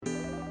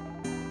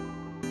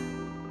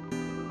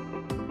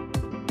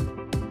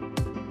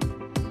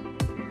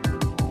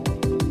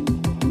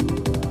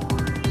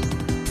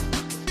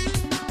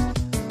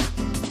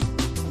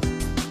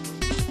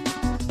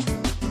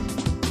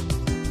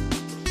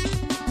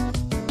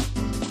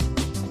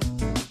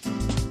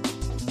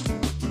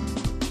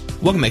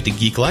Welcome back to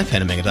Geek Life,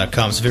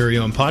 Animega.com's very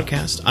own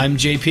podcast. I'm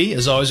JP.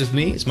 As always with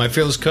me is my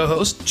fearless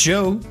co-host,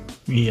 Joe.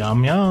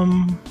 Yum,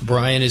 yum.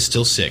 Brian is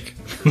still sick.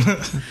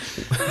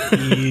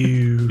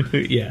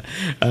 Yeah.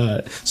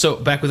 So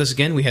back with us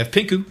again, we have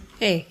Pinku.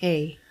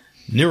 Hey.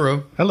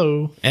 Nero.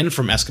 Hello. And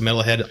from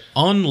Escamilla Head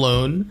on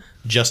loan,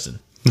 Justin.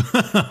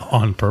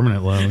 On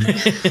permanent loan.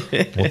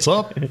 What's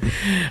up?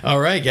 All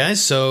right,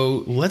 guys.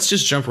 So let's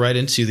just jump right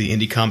into the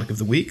indie comic of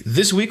the week.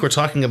 This week we're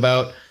talking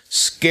about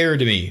Scared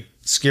Me.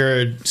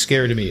 Scared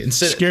of Me.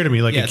 Scared of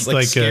Me, like it's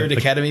like Scared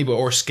Academy,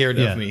 or Scared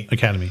of Me.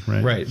 Academy,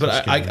 right? Right.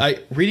 But I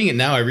reading it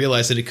now, I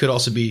realized that it could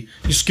also be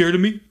You Scared of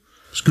Me?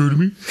 Scared of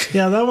Me?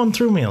 Yeah, that one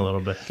threw me a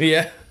little bit.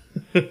 Yeah.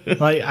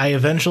 Like, I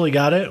eventually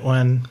got it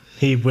when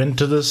he went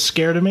to the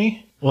Scared of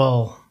Me.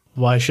 Well,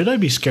 why should I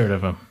be scared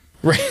of him?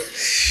 Right.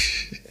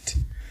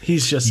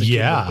 He's just a kid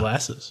with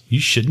glasses. You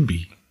shouldn't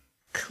be.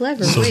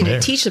 Clever way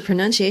to teach the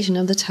pronunciation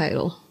of the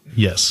title.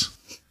 Yes.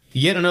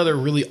 Yet another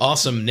really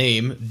awesome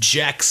name,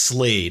 Jack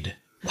Slade.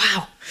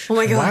 Wow. Oh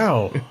my god.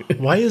 Wow.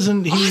 Why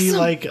isn't he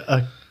like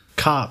a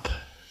cop?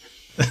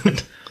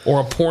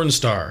 Or a porn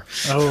star.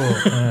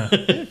 Oh,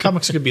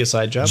 Comics could be a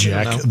side job.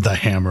 Jack the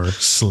Hammer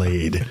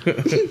Slade.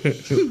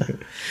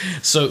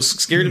 So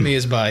Scared of Me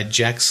is by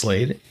Jack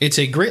Slade. It's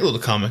a great little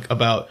comic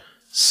about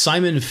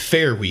Simon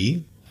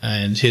Fairwee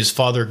and his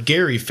father,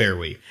 Gary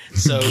Fairwee.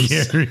 So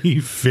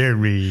Gary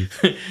Fairwee.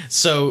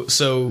 So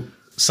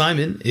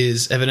Simon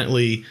is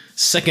evidently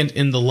second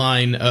in the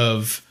line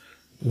of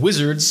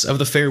wizards of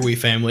the Fairwee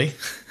family.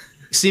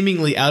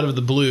 Seemingly out of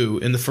the blue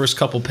in the first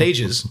couple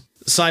pages,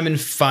 Simon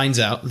finds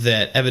out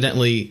that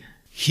evidently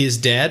his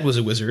dad was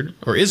a wizard,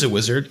 or is a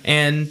wizard,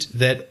 and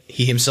that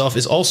he himself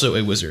is also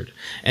a wizard.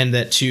 And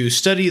that to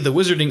study the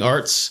wizarding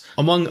arts,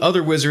 among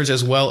other wizards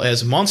as well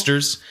as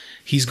monsters,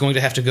 he's going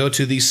to have to go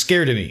to the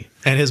Scared of Me.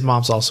 And his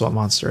mom's also a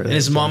monster. And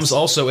his mom's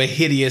also a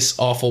hideous,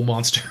 awful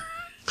monster.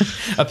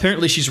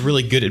 Apparently she's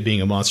really good at being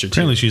a monster, too.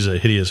 Apparently she's a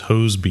hideous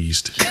hose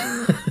beast.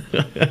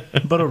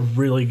 but a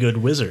really good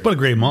wizard. But a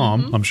great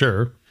mom, I'm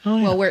sure. Oh,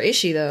 yeah. Well, where is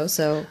she, though?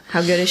 So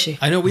how good is she?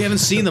 I know we haven't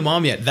seen the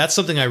mom yet. That's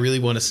something I really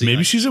want to see.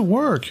 Maybe she's at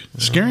work,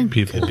 scaring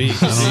people. Could be. I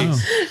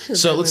don't know.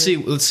 So let's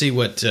see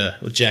what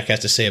Jack has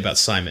to say about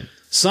Simon.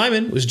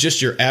 Simon was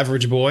just your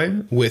average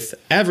boy with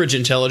average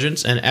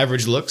intelligence and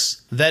average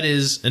looks. That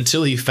is,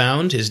 until he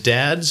found his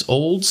dad's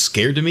old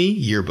Scared of Me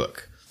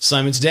yearbook.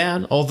 Simon's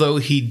dad, although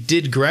he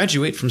did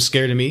graduate from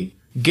Scared of Me,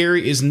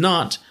 Gary is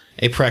not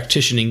a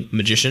practicing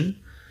magician.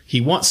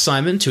 He wants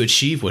Simon to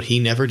achieve what he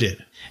never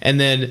did. And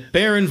then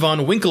Baron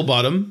von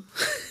Winklebottom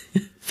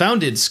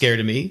founded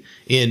Scared of Me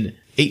in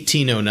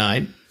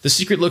 1809. The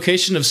secret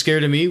location of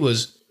Scared of Me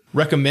was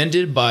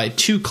recommended by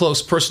two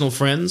close personal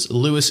friends,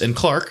 Lewis and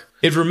Clark.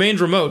 It remained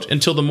remote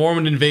until the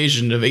Mormon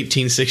invasion of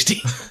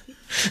 1860.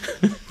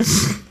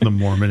 The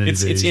Mormon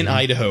invasion. It's in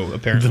Idaho,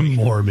 apparently. The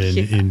Mormon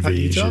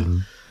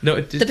invasion. No,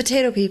 the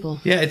potato people.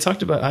 Yeah, it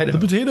talked about Idaho.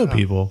 The potato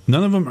people.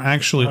 None of them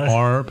actually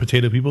are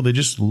potato people. They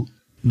just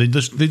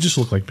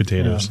look like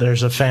potatoes. Yeah,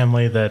 there's a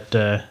family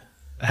that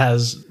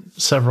has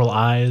several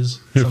eyes.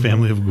 They're a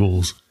family of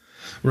ghouls.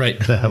 Right.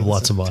 That have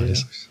lots of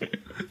eyes.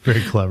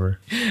 Very clever.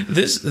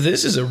 This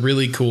is a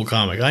really cool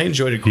comic. I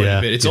enjoyed it quite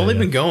a bit. It's only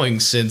been going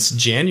since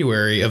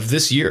January of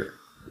this year.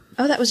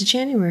 Oh, that was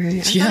January.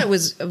 I thought it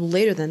was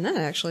later than that,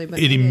 actually, but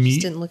I just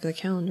didn't look at the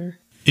calendar.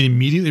 It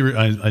immediately...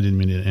 I didn't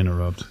mean to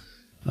interrupt,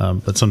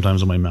 but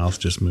sometimes my mouth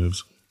just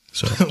moves.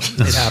 So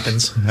it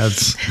happens.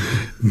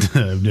 I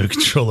have no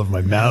control of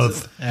my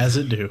mouth. As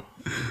it do.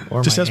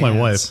 Or just ask my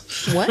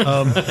wife. What?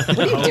 What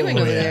are you doing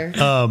over there?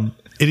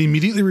 It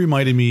immediately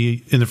reminded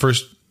me in the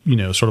first,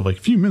 sort of like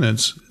few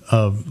minutes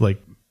of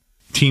like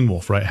Teen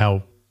Wolf, right?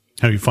 How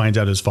he finds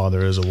out his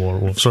father is a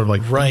werewolf. Sort of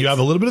like, you have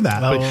a little bit of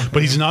that,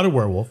 but he's not a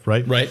werewolf,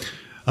 right? Right.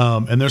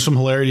 And there's some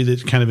hilarity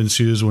that kind of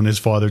ensues when his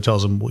father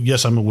tells him, well,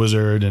 yes, I'm a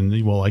wizard,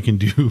 and well, I can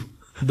do...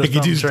 I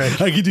could do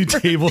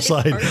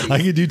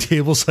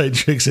tableside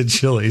tricks at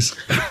Chili's.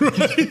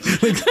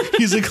 Right? Like,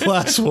 he's a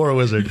class 4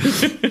 wizard.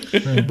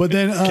 But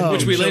then,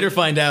 which we later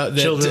find out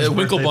that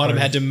Winklebottom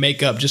had to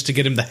make up just to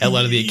get him the hell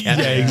out of the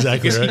academy. Yeah,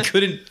 exactly. Because he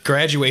couldn't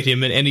graduate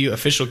him in any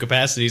official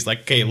capacity. He's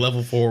like, okay,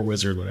 level 4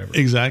 wizard, whatever.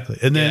 Exactly.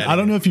 And then I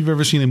don't know if you've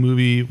ever seen a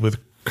movie with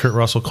Kurt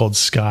Russell called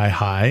Sky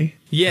High.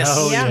 Yes.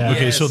 Oh, yeah.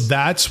 Okay, so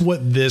that's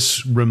what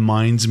this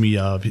reminds me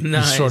of.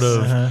 Nice. He's sort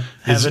of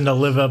having to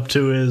live up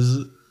to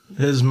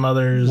his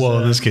mother's... Well,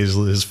 in this case,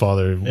 his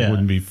father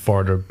wouldn't be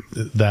far to...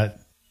 That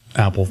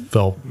apple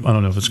fell... I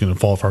don't know if it's going to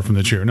fall far from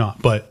the tree or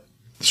not, but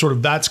sort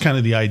of that's kind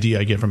of the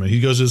idea I get from it. He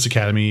goes to this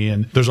academy,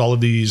 and there's all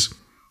of these,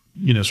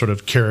 sort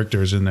of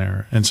characters in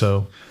there. And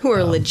so... Who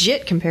are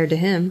legit compared to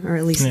him, or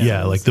at least...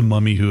 Yeah, like the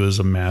mummy who is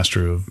a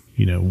master of,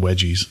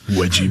 wedgies.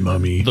 Wedgie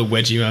mummy. The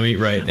wedgie mummy,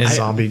 right. And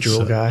zombie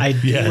drool guy. right,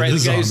 the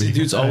guy the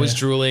dude's always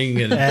drooling.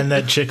 And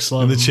that chicks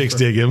love him. The chicks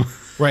dig him.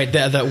 Right,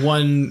 that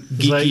one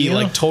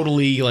geeky,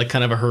 totally,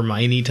 kind of a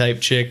Hermione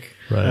type chick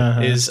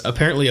is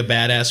apparently a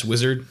badass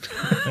wizard.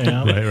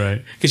 Yeah.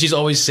 Right. Because she's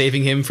always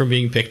saving him from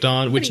being picked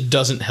on, which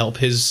doesn't help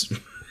his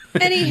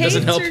And he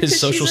doesn't hates help her his 'cause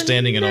social she's a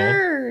standing at all.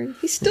 nerd. her.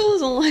 He still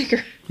doesn't like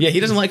her. Yeah, he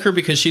doesn't like her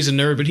because she's a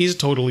nerd, but he's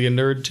totally a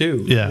nerd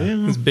too. Yeah.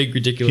 His big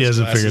ridiculous. He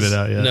hasn't glasses. figured it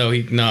out yet. No,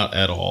 he not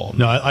at all.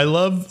 No, I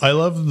love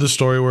the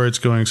story where it's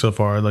going so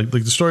far. Like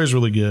the story is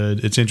really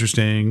good. It's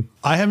interesting.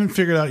 I haven't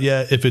figured out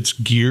yet if it's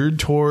geared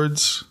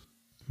towards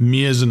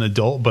me as an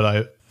adult,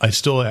 but I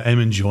still am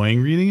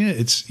enjoying reading it.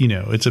 It's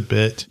it's a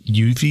bit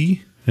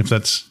youthy, if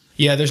that's.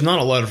 Yeah, there's not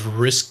a lot of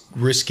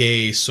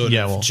risque sort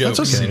of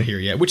jokes in here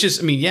yet, which is,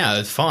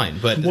 it's fine.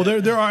 But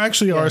there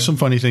are some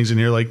funny things in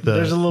here, like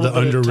the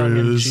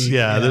underoos.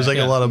 Yeah, there's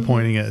a lot of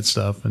pointing at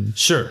stuff, and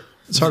sure,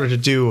 it's harder to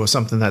do with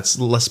something that's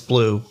less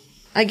blue.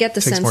 I get the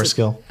sense more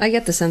skill. I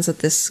get the sense that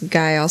this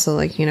guy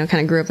also kind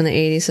of grew up in the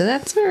 80s, so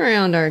that's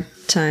around our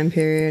time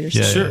period. Or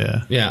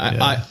something.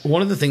 Yeah.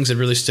 One of the things that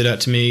really stood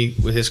out to me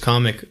with his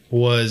comic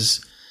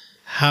was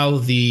how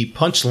the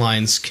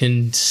punchlines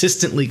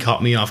consistently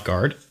caught me off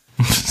guard.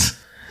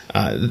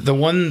 The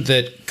one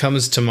that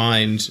comes to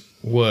mind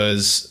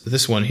was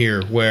this one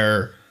here,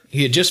 where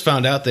he had just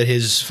found out that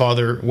his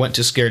father went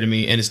to Scared of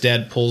Me, and his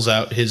dad pulls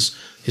out his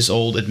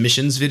old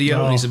admissions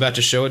video, and he's about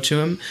to show it to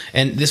him.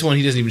 And this one,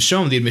 he doesn't even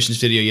show him the admissions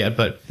video yet,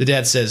 but the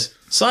dad says,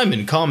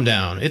 "Simon, calm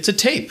down. It's a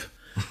tape.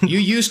 You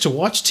used to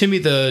watch Timmy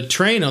the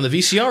Train on the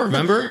VCR,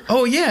 remember?"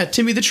 "Oh, yeah,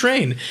 Timmy the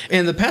Train."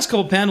 And the past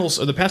couple panels,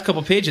 or the past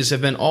couple pages, have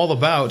been all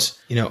about,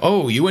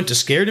 "Oh, you went to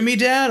Scared of Me,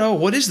 Dad? Oh,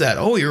 what is that?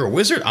 Oh, you're a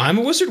wizard? I'm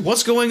a wizard?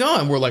 What's going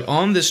on?" We're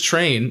on this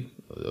train.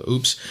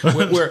 Oops.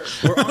 We're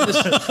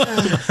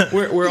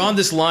on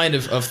this line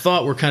of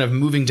thought. We're kind of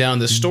moving down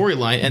this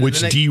storyline, and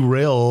which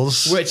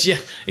derails.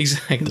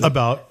 Exactly.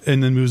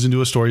 And then moves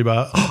into a story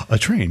about a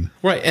train.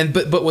 Right. And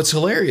but what's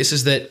hilarious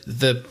is that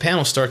the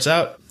panel starts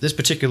out. This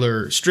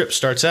particular strip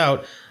starts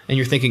out, and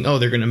you're thinking, oh,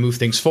 they're going to move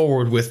things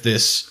forward with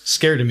this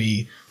Scared of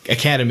Me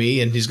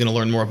Academy, and he's going to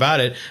learn more about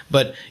it.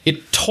 But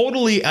it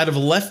totally out of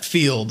left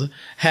field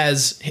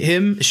shows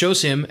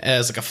him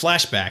as a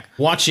flashback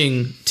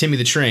watching Timmy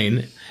the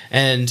Train.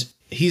 And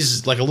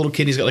he's like a little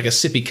kid. He's got a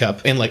sippy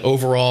cup and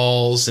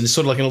overalls, and it's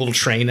sort of in a little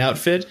train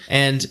outfit.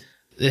 And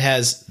it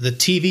has the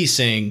TV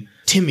saying,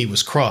 "Timmy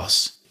was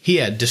cross. He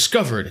had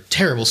discovered a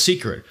terrible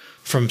secret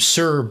from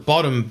Sir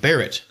Bottom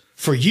Barrett.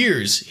 For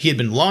years, he had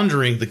been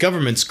laundering the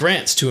government's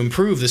grants to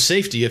improve the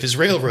safety of his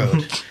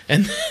railroad."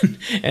 and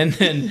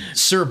then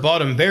Sir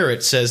Bottom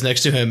Barrett says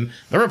next to him,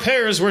 "The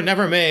repairs were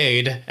never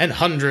made, and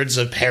hundreds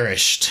have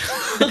perished."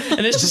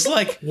 And it's just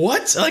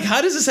what?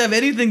 How does this have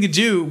anything to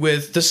do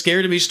with the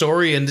Scared of Me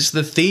story and just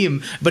the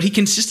theme? But he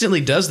consistently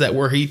does that,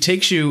 where he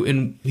takes you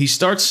and he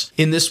starts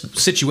in this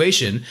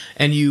situation,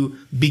 and you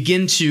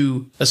begin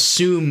to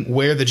assume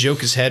where the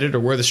joke is headed or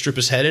where the strip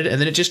is headed, and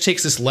then it just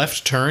takes this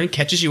left turn,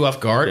 catches you off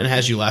guard, and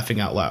has you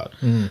laughing out loud.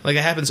 It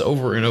happens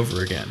over and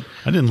over again.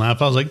 I didn't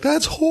laugh. I was like,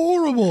 that's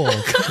horrible.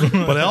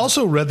 But I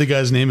also read the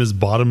guy's name as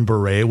Bottom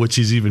Beret, which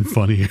is even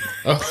funnier.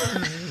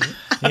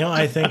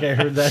 I think I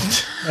heard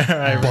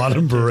that.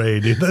 Bottom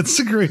Beret, dude. That's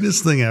the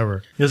greatest thing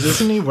ever.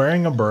 Isn't he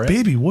wearing a beret?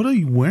 Baby, what are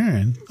you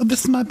wearing? "Oh,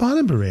 this is my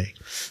bottom beret."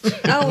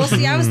 Oh, well,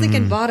 see, I was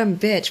thinking bottom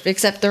bitch,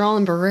 except they're all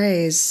in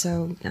berets,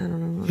 so I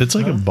don't know. It's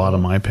like a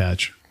bottom eye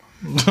patch.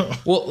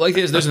 Well,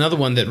 there's another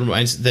one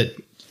that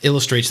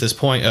illustrates this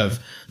point of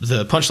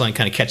the punchline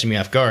kind of catching me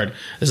off guard.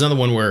 There's another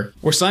one where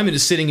Simon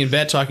is sitting in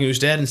bed talking to his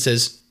dad and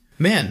says,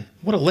 "Man,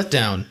 what a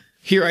letdown.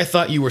 Here I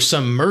thought you were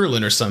some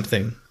Merlin or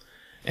something."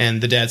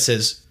 And the dad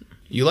says,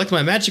 "You liked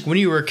my magic when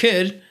you were a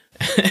kid."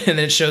 And then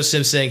it shows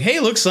him saying, "Hey,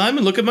 look,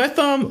 Simon, look at my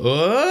thumb."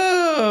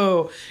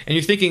 Oh! And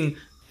you're thinking,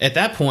 at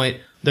that point,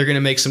 they're going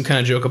to make some kind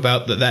of joke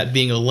about that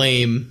being a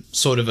lame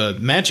sort of a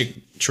magic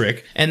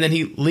trick. And then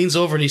he leans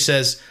over and he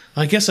says,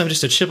 "I guess I'm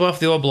just a chip off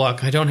the old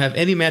block. I don't have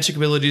any magic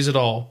abilities at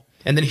all."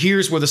 And then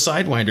here's where the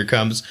Sidewinder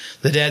comes.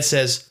 The dad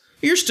says,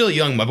 "You're still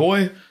young, my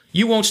boy.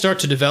 You won't start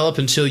to develop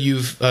until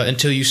you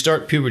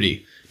start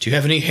puberty. Do you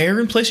have any hair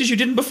in places you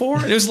didn't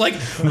before?" And it was like,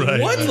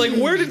 right. What?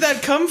 Where did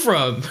that come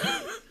from?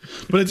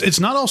 But it's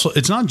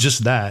not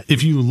just that.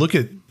 If you look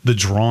at the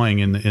drawing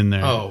in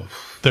there,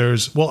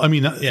 there's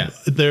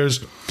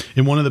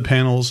in one of the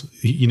panels,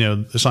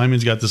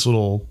 Simon's got this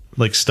little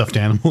stuffed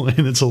animal,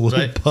 and it's a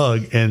little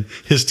pug, and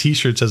his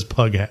T-shirt says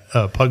pug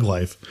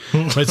life.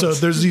 Right, so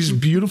there's these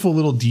beautiful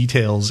little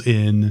details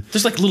in.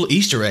 There's little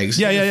Easter eggs.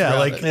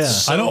 Yeah.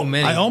 So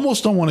many. I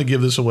almost don't want to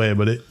give this away,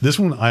 but this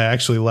one I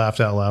actually laughed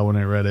out loud when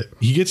I read it.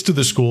 He gets to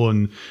the school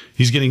and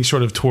he's getting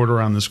sort of toured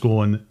around the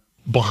school, and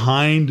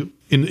behind.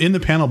 In the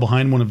panel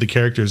behind one of the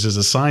characters is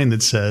a sign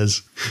that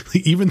says,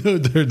 "Even though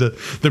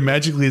they're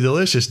magically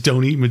delicious,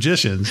 don't eat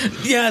magicians."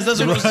 Yes, that's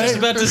what I was just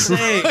about to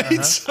say.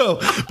 Right? So,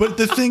 but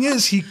the thing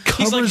is, he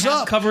covered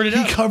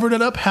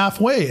it up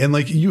halfway,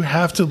 and you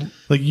have to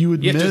you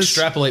have to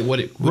extrapolate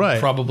what it would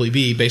probably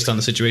be based on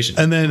the situation.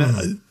 And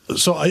then,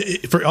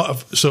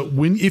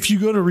 if you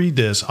go to read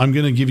this, I'm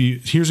going to give you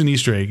here's an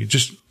Easter egg.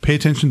 Just pay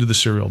attention to the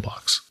cereal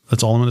box.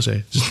 That's all I'm going to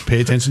say. Just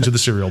pay attention to the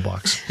cereal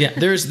box. Yeah,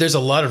 there's a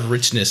lot of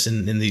richness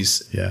in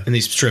these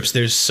strips.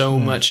 There's so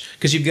much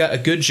because you've got a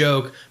good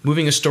joke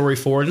moving a story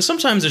forward, and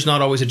sometimes there's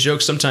not always a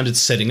joke. Sometimes it's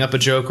setting up a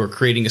joke or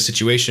creating a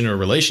situation or a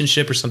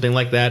relationship or something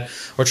like that,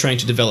 or trying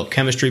to develop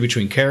chemistry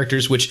between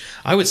characters, which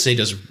I would say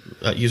does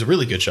use a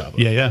really good job of.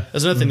 Yeah.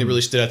 That's another thing that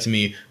really stood out to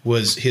me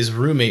was his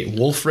roommate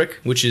Wolfric,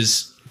 which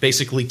is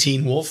basically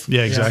Teen Wolf.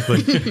 Yeah,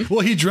 exactly.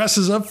 Well, he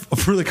dresses up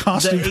for the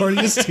costume party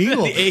as Teen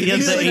Wolf.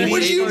 He's like,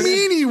 what do you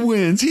mean he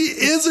wins? He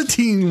is a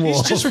Teen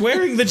Wolf. He's just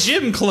wearing the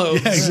gym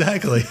clothes. Yeah,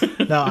 exactly.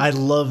 No, I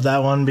love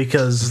that one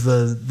because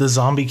the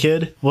zombie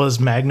kid was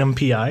Magnum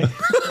PI.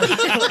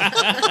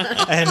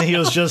 And he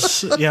was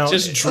just,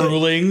 just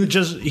drooling.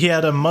 He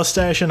had a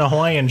mustache and a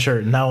Hawaiian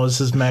shirt, and that was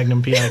his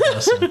Magnum PI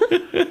costume.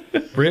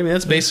 Really,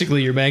 that's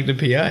basically your Magnum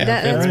PI.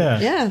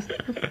 Yeah.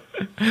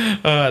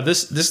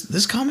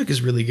 This comic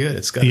is really good.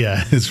 It's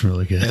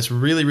really good. It's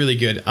really, really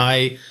good.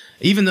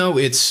 Even though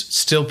it's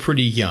still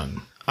pretty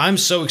young, I'm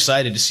so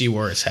excited to see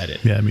where it's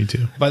headed. Yeah, me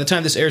too. By the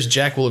time this airs,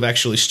 Jack will have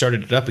actually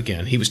started it up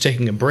again. He was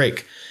taking a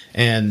break,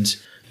 and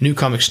new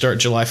comics start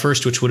July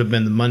 1st, which would have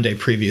been the Monday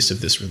previous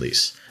of this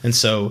release. And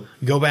so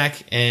go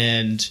back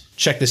and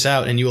check this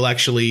out, and you will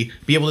actually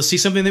be able to see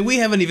something that we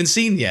haven't even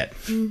seen yet.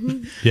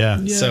 Mm-hmm.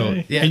 Yeah.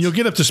 So, yeah, and you'll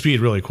get up to speed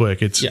really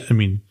quick.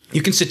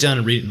 You can sit down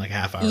and read it in like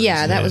half hour.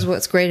 Yeah, that was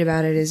what's great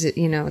about it is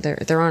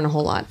there aren't a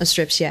whole lot of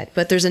strips yet,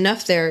 but there's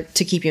enough there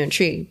to keep you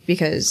intrigued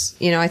because,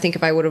 I think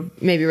if I would have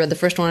maybe read the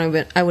first one,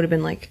 I would have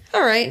been like,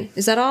 all right,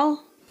 is that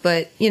all?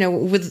 But,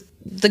 with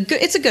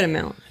it's a good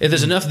amount. If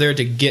there's enough there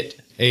to get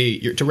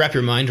to wrap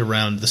your mind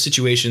around the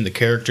situation, the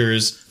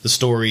characters, the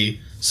story,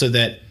 so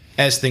that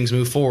as things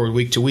move forward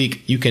week to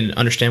week, you can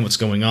understand what's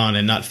going on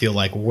and not feel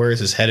like, where is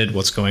this headed?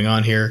 What's going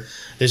on here?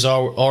 There's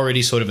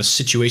already sort of a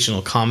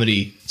situational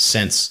comedy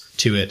sense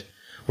to it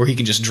where he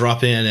can just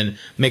drop in and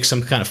make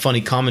some kind of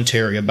funny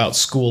commentary about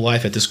school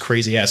life at this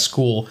crazy ass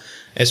school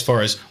as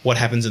far as what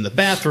happens in the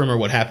bathroom or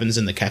what happens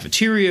in the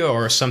cafeteria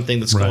or something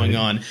that's going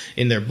on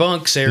in their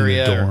bunks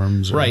area. In the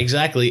dorms. Right,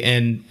 exactly.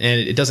 And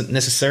it doesn't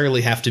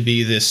necessarily have to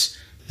be this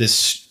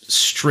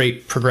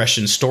straight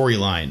progression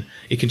storyline.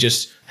 It can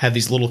just have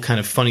these little kind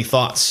of funny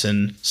thoughts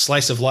and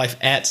slice of life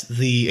at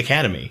the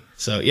academy.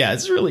 So yeah,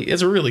 it's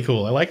really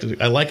cool. I like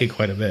it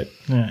quite a bit.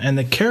 Yeah, and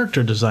the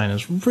character design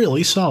is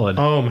really solid.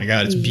 Oh my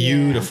god, it's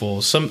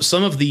beautiful.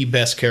 Some of the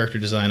best character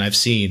design I've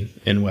seen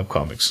in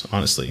webcomics,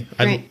 honestly.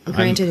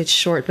 Granted, it's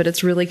short, but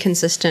it's really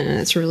consistent and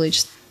it's really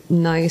just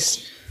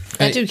nice.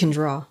 That dude can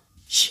draw.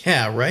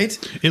 Yeah, right?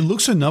 It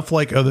looks enough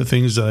like other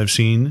things that I've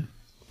seen,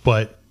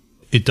 but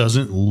it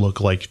doesn't look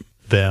like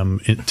them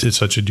to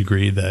such a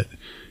degree that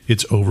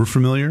it's over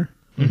familiar.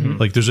 Mm-hmm.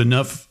 Like there's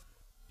enough,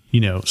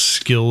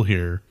 skill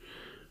here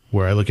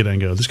where I look at it and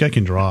go, this guy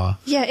can draw.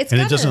 Yeah, it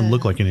doesn't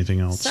look like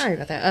anything else. Sorry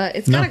about that.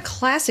 It's got a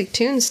classic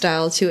toon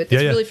style to it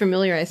that's really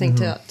familiar, I think,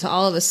 to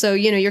all of us. So,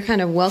 you're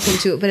kind of welcome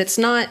to it, but it's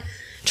not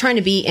trying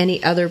to be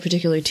any other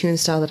particular toon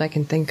style that I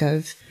can think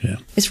of. Yeah.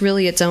 It's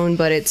really its own,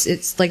 but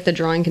it's like the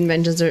drawing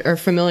conventions are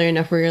familiar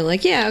enough where you're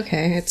like, yeah,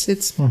 okay,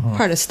 it's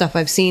part of stuff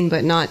I've seen,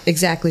 but not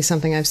exactly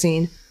something I've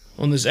seen.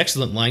 Well, and there's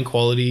excellent line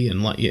quality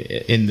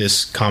in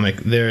this comic.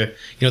 There,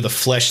 the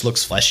flesh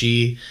looks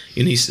fleshy.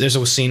 And there's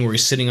a scene where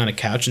he's sitting on a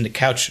couch, and the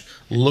couch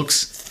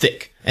looks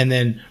thick. And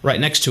then right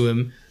next to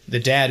him, the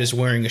dad is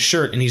wearing a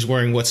shirt, and he's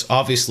wearing what's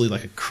obviously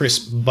like a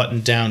crisp,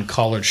 buttoned-down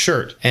collared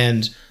shirt.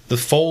 And the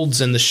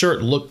folds in the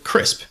shirt look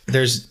crisp.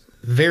 There's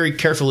very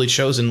carefully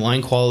chosen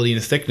line quality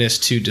and thickness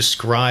to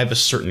describe a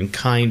certain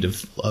kind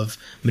of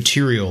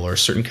material or a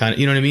certain kind of,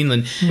 you know what I mean?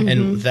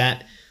 And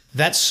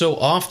that so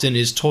often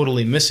is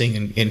totally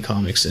missing in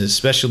comics,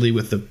 especially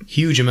with the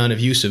huge amount of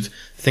use of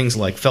things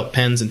like felt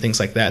pens and things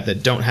like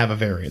that don't have a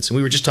variance. And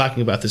we were just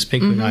talking about this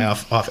Pink Wing Eye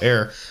off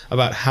air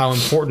about how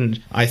important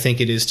I think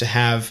it is to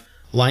have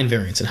line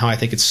variants and how I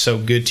think it's so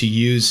good to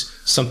use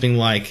something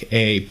like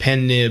a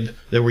pen nib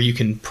where you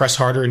can press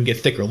harder and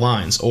get thicker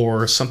lines,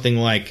 or something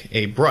like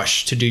a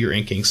brush to do your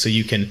inking so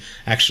you can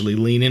actually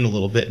lean in a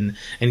little bit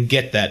and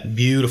get that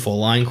beautiful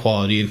line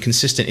quality and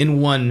consistent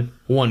in one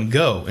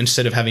go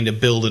instead of having to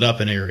build it up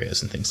in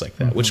areas and things like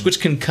that,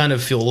 which can kind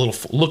of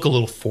look a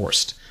little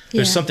forced.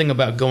 There's something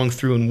about going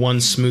through in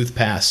one smooth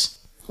pass.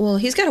 Well,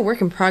 he's got a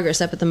work in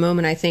progress up at the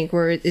moment, I think,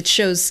 where it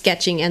shows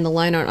sketching and the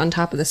line art on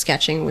top of the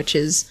sketching, which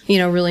is,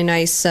 really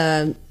nice,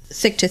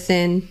 thick to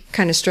thin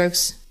kind of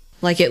strokes.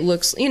 Like it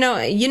looks,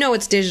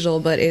 it's digital,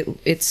 but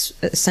it's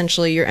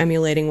essentially you're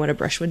emulating what a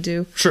brush would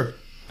do. Sure,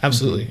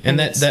 absolutely. And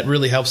that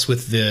really helps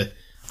with there's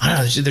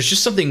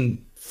just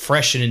something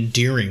fresh and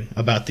endearing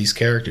about these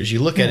characters. You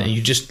look at it and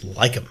you just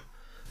like them.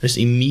 Just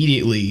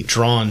immediately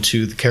drawn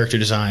to the character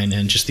design,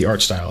 and just the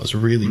art style is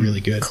really, really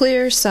good.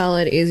 Clear,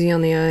 solid, easy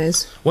on the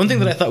eyes. One thing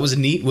that I thought was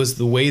neat was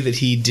the way that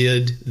he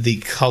did the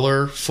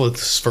color for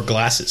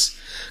glasses.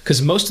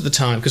 Because most of the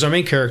time, because our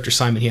main character,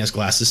 Simon, he has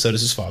glasses, so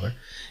does his father.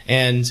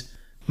 And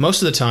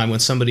most of the time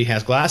when somebody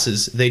has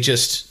glasses, they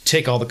just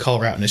take all the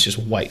color out and it's just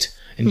white.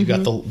 And you've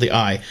got the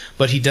eye.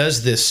 But he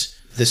does this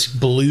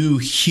blue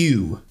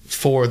hue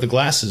for the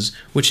glasses,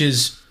 which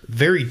is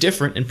very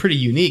different and pretty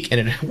unique,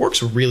 and it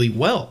works really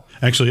well.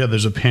 Actually,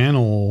 there's a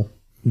panel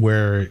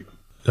where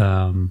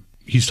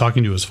he's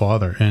talking to his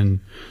father, and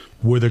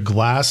where the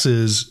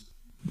glasses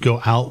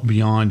go out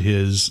beyond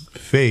his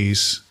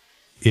face,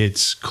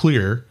 it's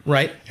clear,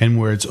 Right. and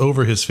where it's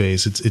over his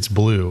face, it's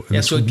blue. And Yeah,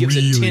 it's so it gives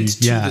a tint to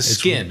the it's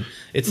skin.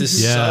 It's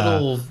this Yeah,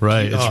 subtle...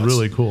 right. oh, It's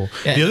really cool.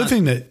 Yeah, The other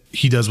thing that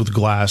he does with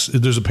glass,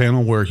 there's a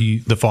panel where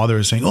the father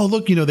is saying, "Oh,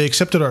 look, they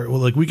accepted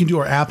we can do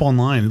our app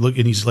online." Look,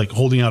 and he's like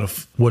holding out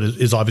what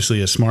is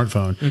obviously a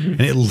smartphone, Mm-hmm.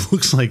 and it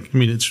looks like,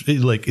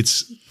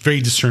 it's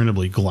very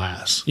discernibly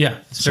glass. Yeah,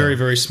 it's very,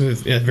 very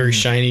smooth. Yeah, very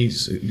shiny.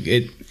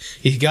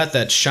 He got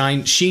that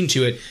sheen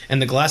to it,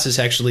 and the glasses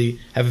actually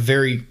have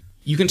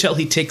you can tell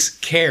he takes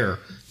care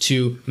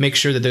to make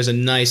sure that there's a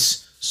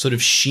nice sort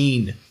of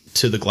sheen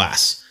to the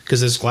glass, because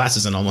there's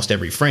glasses in almost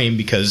every frame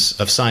because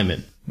of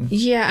Simon.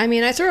 Yeah, I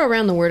mean, I throw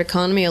around the word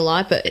economy a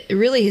lot, but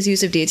really his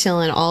use of detail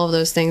and all of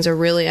those things are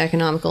really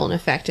economical and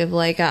effective.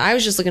 Like, I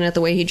was just looking at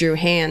the way he drew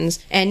hands,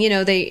 and,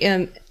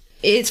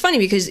 it's funny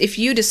because if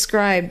you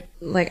describe,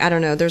 like, I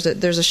don't know, there's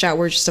a shot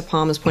where just a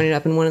palm is pointed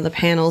up in one of the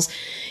panels.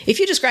 If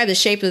you describe the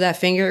shape of that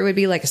finger, it would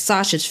be like a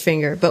sausage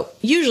finger. But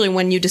usually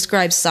when you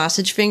describe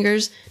sausage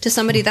fingers to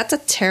somebody, that's a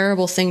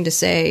terrible thing to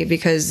say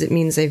because it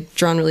means they've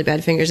drawn really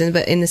bad fingers.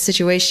 But in this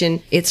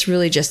situation, it's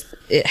really just,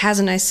 it has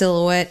a nice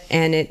silhouette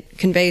and it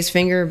conveys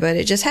finger, but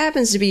it just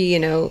happens to be,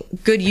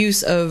 good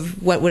use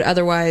of what would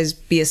otherwise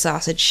be a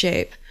sausage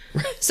shape.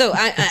 So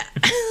I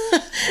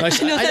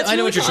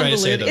know what you're trying to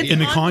say, though. In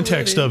the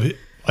context of,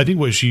 I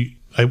think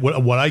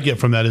what I get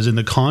from that is in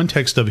the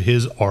context of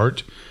his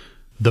art,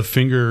 the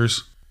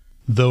fingers,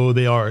 though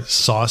they are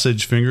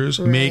sausage fingers,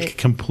 make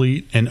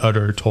complete and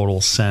utter total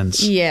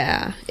sense.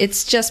 Yeah,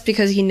 it's just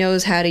because he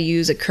knows how to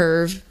use a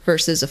curve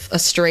versus a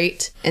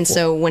straight, and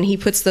so when he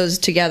puts those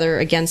together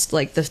against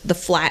like the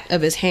flat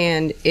of his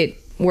hand, it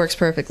works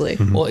perfectly.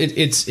 Mm-hmm. Well,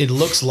 it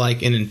looks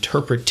like an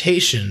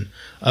interpretation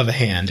of a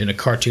hand in a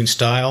cartoon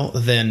style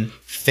than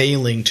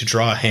failing to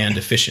draw a hand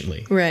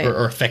efficiently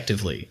or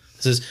effectively.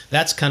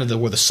 That's kind of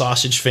where the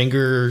sausage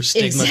finger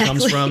stigma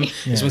comes from.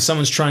 Is when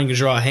someone's trying to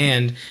draw a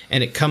hand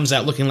and it comes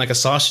out looking like a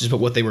sausage, but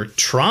what they were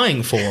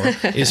trying for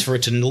is for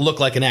it to look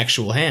like an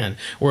actual hand.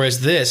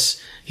 Whereas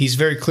this, he's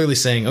very clearly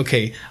saying,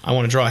 okay, I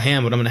want to draw a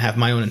hand, but I'm going to have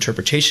my own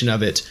interpretation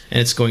of it, and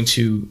it's going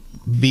to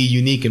be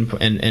unique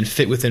and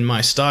fit within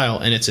my style,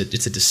 and it's a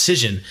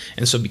decision.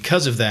 And so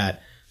because of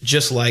that,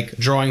 just like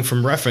drawing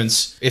from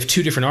reference, if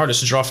two different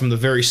artists draw from the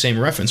very same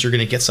reference, you're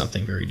going to get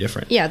something very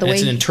different. Yeah,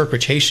 it's an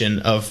interpretation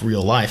of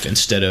real life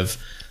instead of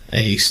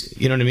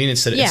you know what I mean?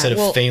 Instead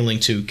of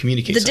failing to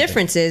communicate. The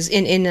difference is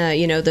in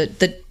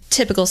the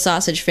typical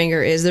sausage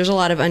finger is there's a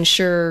lot of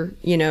unsure.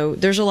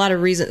 There's a lot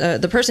of reason.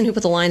 The person who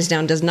put the lines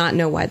down does not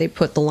know why they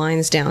put the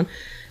lines down.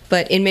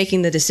 But in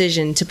making the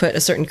decision to put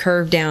a certain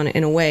curve down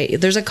in a way,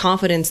 there's a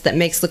confidence that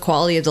makes the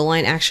quality of the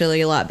line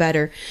actually a lot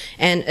better.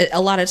 And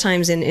a lot of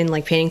times in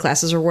like painting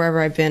classes or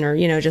wherever I've been,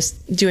 or,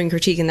 just doing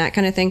critique and that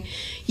kind of thing,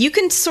 you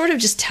can sort of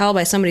just tell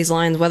by somebody's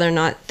lines whether or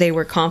not they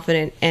were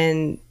confident.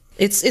 And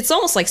it's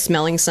almost like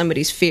smelling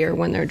somebody's fear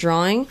when they're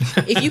drawing.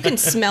 If you can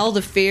smell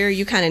the fear,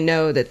 you kind of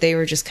know that they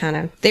were just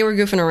they were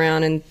goofing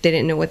around and they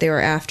didn't know what they were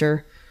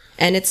after.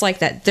 And it's like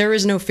that. There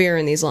is no fear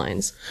in these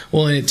lines.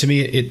 Well, and to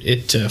me,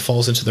 it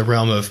falls into the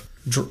realm of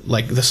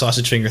like the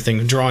sausage finger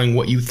thing, drawing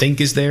what you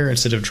think is there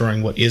instead of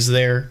drawing what is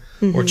there,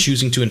 or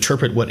choosing to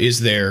interpret what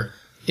is there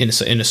in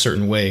a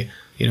certain way.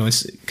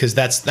 It's because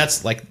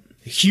that's like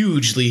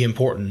hugely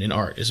important in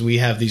art. Is we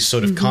have these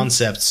sort of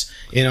concepts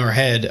in our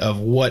head of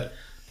what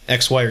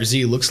X, Y, or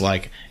Z looks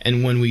like,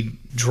 and when we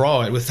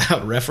draw it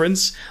without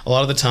reference, a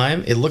lot of the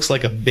time it looks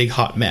like a big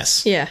hot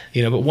mess. Yeah.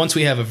 But once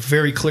we have a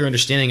very clear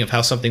understanding of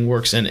how something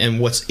works and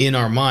what's in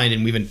our mind,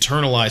 and we've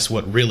internalized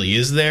what really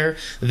is there,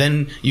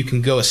 then you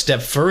can go a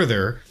step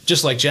further,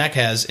 just like Jack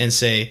has, and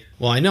say,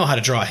 well, I know how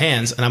to draw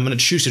hands, and I'm going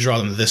to choose to draw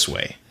them this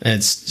way. And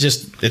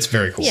it's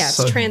very cool. Yeah,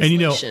 it's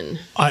translation.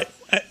 And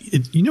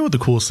what the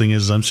coolest thing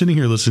is I'm sitting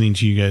here listening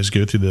to you guys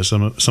go through this,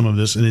 some of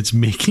this, and it's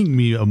making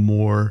me I'm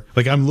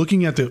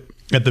looking at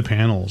the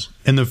panels,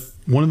 and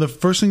one of the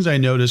first things I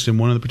noticed in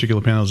one of the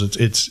particular panels,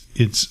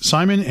 it's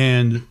Simon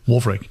and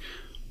Wulfric.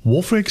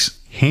 Wulfric's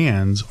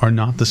hands are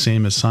not the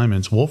same as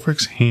Simon's.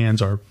 Wulfric's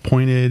hands are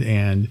pointed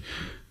and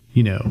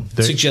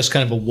suggest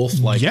kind of a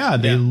wolf-like. Yeah,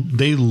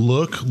 they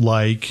look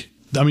like.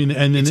 I mean,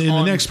 and in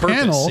the next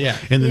panel,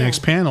 next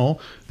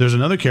panel, there's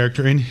another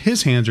character, and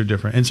his hands are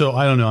different. And so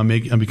I don't know.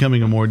 I'm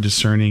becoming a more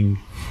discerning.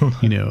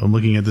 I'm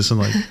looking at this and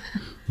like,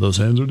 those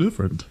hands are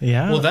different.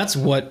 Yeah. Well, that's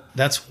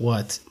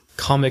what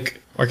comic,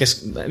 or I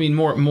guess,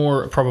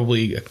 more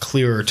probably a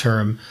clearer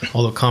term,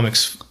 although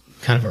comics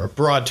kind of are a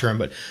broad term,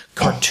 but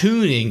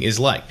cartooning is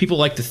like. People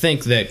like to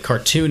think that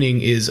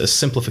cartooning is a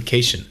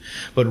simplification,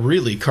 but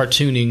really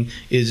cartooning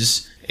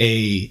is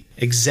a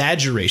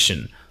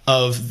exaggeration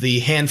of the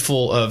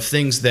handful of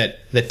things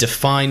that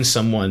define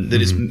someone,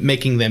 that is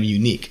making them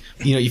unique.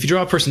 If you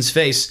draw a person's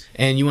face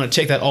and you want to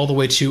take that all the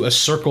way to a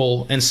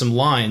circle and some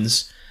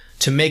lines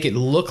to make it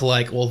look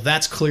like, well,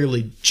 that's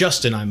clearly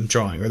Justin I'm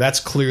drawing, or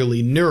that's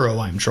clearly Neuro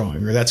I'm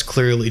drawing, or that's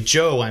clearly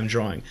Joe I'm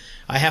drawing.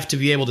 I have to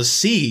be able to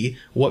see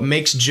what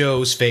makes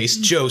Joe's face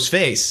Joe's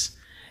face.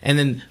 And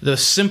then the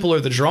simpler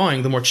the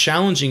drawing, the more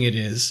challenging it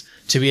is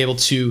to be able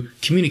to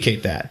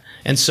communicate that.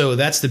 And so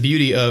that's the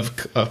beauty of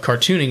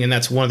cartooning, and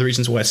that's one of the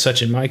reasons why it's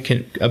such, in my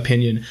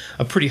opinion,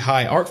 a pretty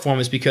high art form,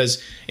 is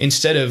because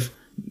instead of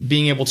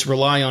being able to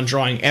rely on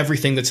drawing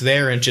everything that's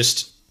there and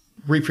just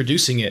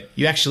reproducing it,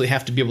 you actually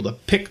have to be able to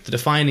pick the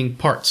defining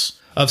parts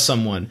of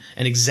someone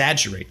and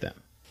exaggerate them.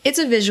 It's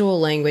a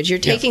visual language. You're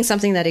taking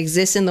something that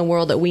exists in the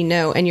world that we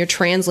know, and you're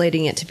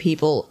translating it to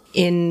people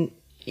in...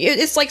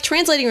 It's like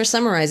translating or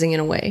summarizing in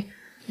a way.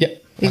 Yeah.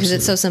 Because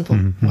it's so simple.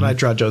 When I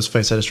draw Joe's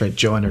face, I just write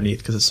Joe underneath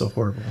because it's so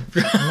horrible.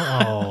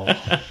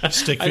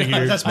 Stick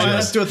figure. That's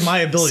to do with my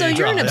ability So to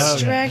you're draw. an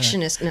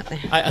abstractionist. No.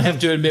 I have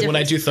to admit, when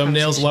I do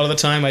thumbnails, a lot of the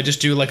time I just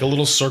do like a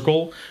little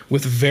circle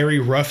with very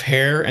rough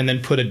hair and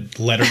then put a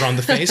letter on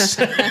the face.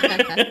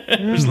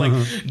 It's like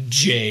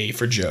J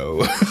for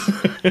Joe.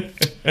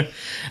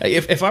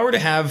 If I were to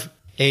have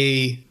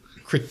a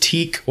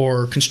critique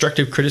or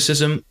constructive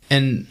criticism,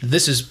 and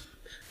this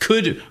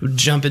could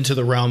jump into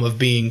the realm of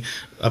being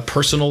a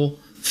personal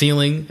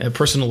feeling, a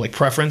personal like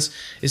preference,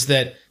 is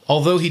that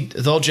although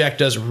Jack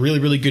does a really,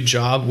 really good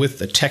job with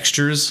the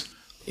textures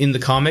in the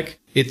comic,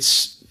 it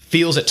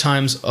feels at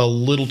times a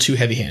little too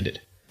heavy-handed.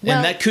 Well,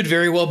 and that could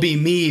very well be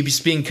me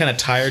just being kind of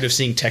tired of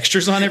seeing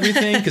textures on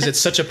everything because it's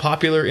such a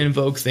popular, in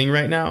vogue thing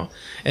right now.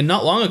 And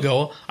not long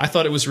ago, I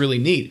thought it was really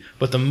neat.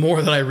 But the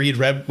more that I read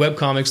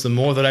webcomics, the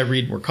more that I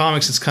read more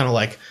comics, it's kind of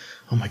like,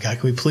 oh my God,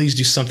 can we please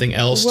do something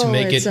else to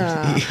make it,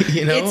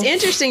 you know? It's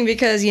interesting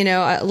because, you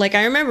know, like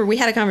I remember we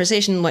had a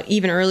conversation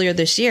even earlier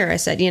this year. I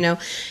said, you know,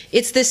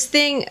 it's this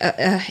thing,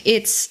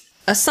 it's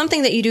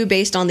something that you do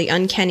based on the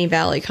uncanny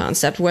valley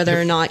concept, whether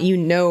or not you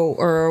know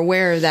or are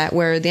aware of that,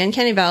 where the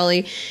uncanny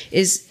valley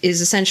is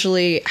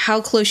essentially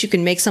how close you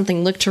can make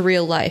something look to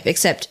real life,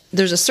 except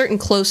there's a certain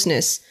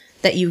closeness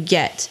that you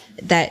get,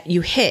 that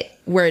you hit,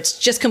 where it's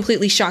just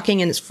completely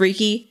shocking and it's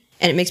freaky,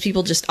 and it makes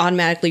people just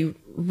automatically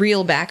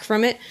reel back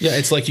from it. Yeah,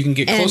 it's like you can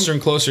get closer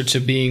and closer to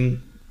being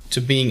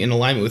in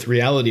alignment with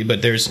reality,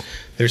 but there's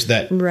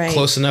that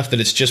close enough that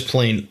it's just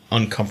plain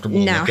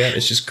uncomfortable to look at.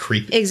 It's just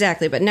creepy.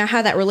 Exactly. But now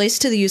how that relates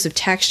to the use of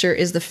texture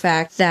is the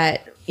fact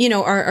that, you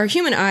know, our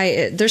human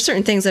eye, there's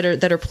certain things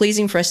that are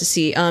pleasing for us to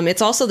see.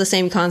 It's also the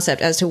same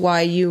concept as to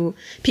why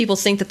people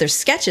think that their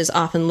sketches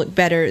often look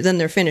better than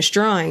their finished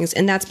drawings.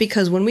 And that's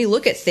because when we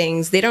look at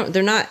things, we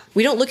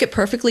don't look at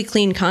perfectly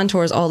clean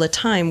contours all the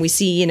time. We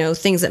see, you know,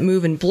 things that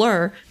move and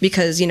blur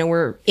because, you know,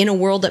 we're in a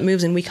world that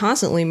moves and we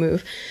constantly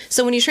move.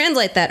 So when you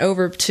translate that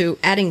over to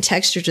adding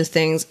texture to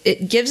things,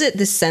 it gives it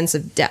this sense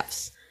of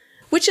depth.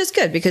 Which is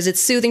good because it's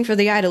soothing for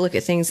the eye to look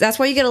at things. That's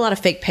why you get a lot of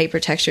fake paper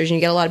textures and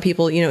you get a lot of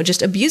people, you know,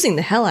 just abusing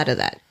the hell out of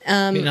that.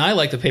 I mean, I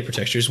like the paper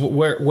textures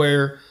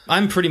where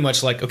I'm pretty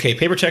much like, okay,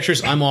 paper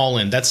textures, I'm all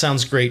in. That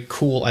sounds great.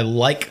 Cool. I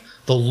like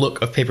the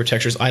look of paper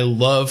textures. I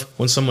love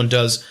when someone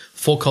does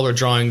full color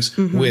drawings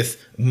with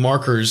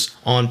markers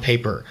on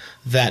paper.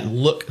 That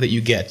look that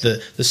you get,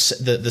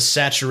 the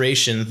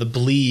saturation, the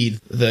bleed,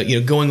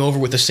 going over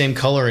with the same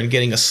color and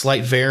getting a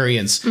slight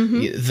variance,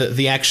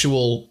 the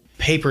actual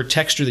paper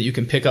texture that you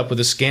can pick up with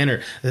a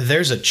scanner.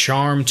 There's a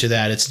charm to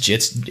that. It's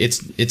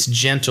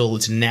gentle,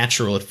 it's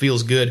natural, it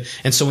feels good.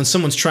 And so when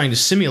someone's trying to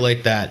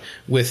simulate that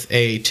with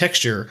a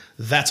texture,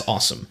 that's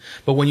awesome.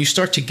 But when you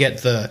start to get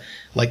the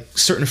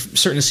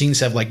certain scenes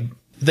have like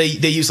they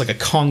use like a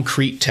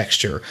concrete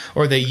texture,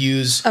 or they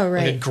use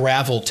like a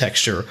gravel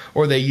texture,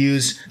 or they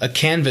use a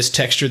canvas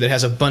texture that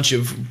has a bunch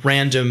of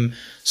random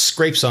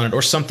scrapes on it,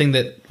 or something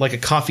that like a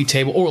coffee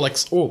table, or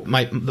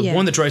the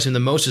one that drives me the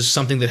most is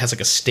something that has like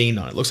a stain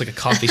on it. It looks like a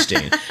coffee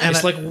stain. And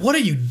it's like, what are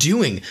you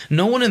doing?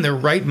 No one in their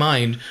right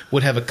mind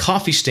would have a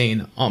coffee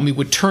stain on me,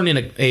 would turn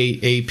in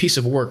a piece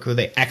of work that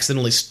they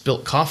accidentally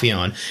spilt coffee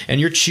on,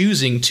 and you're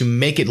choosing to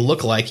make it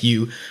look like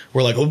you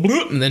were like,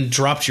 and then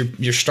dropped your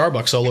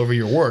Starbucks all over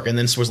your work, and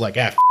then was like,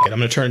 it, I'm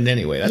going to turn it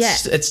anyway.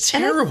 It's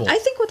terrible. I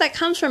think what that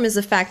comes from is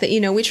the fact that,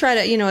 we try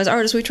to, as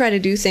artists, we try to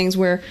do things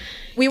where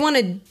we want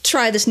to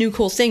try this new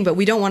cool thing, but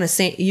we don't want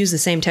to use the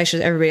same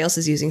textures everybody else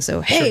is using.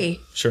 So,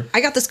 hey, sure.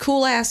 I got this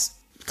cool ass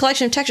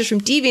collection of textures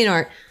from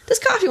DeviantArt. This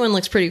coffee one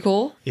looks pretty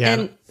cool. Yeah.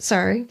 And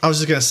sorry, I was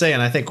just gonna say,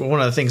 and I think one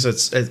of the things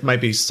it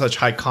might be such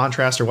high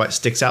contrast, or what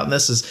sticks out in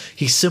this, is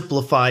he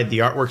simplified the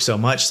artwork so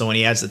much. So when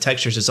he adds the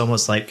textures, it's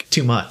almost like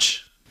too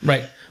much.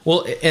 Right.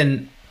 Well,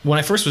 and when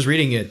I first was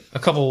reading it, a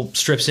couple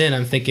strips in,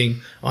 I'm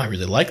thinking, oh, I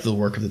really like the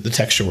work of the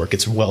texture work.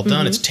 It's well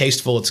done. It's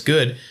tasteful. It's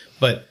good.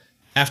 But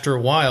after a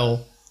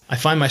while, I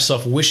find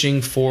myself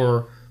wishing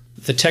for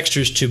the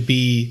textures to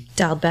be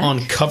dialed back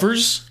on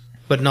covers,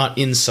 but not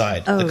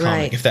inside the comic,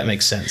 right. if that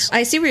makes sense.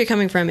 I see where you're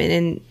coming from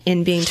in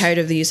being tired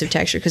of the use of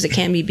texture, because it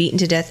can be beaten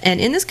to death.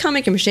 And in this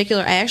comic in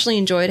particular, I actually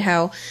enjoyed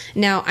how,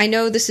 now I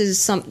know this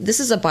is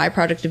a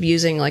byproduct of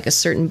using like a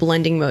certain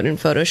blending mode in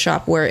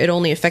Photoshop where it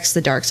only affects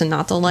the darks and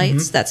not the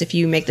lights. That's if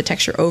you make the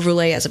texture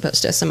overlay as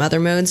opposed to some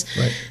other modes.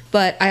 Right.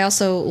 But I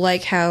also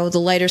like how the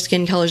lighter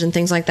skin colors and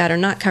things like that are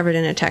not covered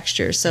in a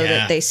texture so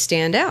that they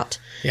stand out.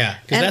 Yeah,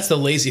 because that's the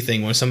lazy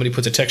thing, when somebody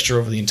puts a texture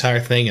over the entire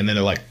thing and then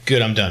they're like,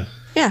 good, I'm done.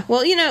 Yeah,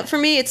 well, for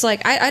me, it's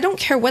like I don't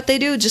care what they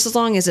do, just as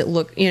long as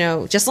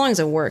just as long as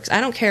it works.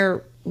 I don't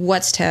care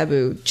what's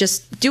taboo.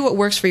 Just do what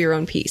works for your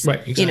own piece. Right,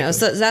 exactly.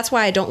 So that's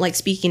why I don't like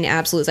speaking in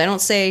absolutes. I don't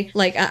say,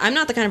 like, I'm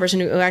not the kind of person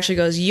who actually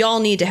goes, y'all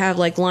need to have,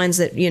 like, lines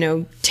that,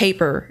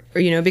 taper,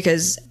 or,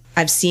 because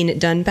I've seen it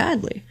done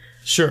badly.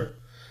 Sure.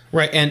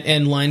 Right,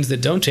 and lines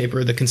that don't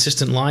taper, the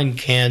consistent line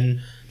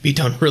can be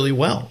done really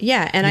well.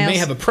 Yeah, and you may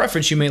have a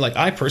preference. You may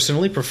I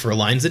personally prefer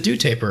lines that do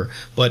taper,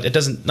 but it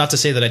doesn't. Not to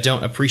say that I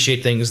don't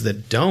appreciate things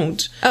that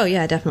don't. Oh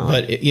yeah,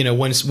 definitely.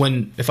 But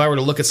when if I were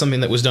to look at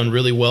something that was done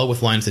really well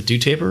with lines that do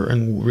taper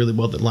and really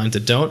well with lines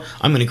that don't,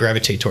 I'm going to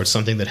gravitate towards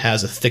something that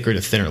has a thicker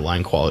to thinner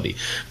line quality.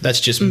 That's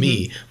just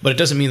me, but it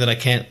doesn't mean that I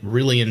can't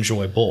really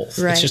enjoy both.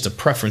 Right. It's just a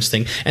preference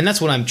thing, and that's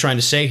what I'm trying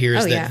to say here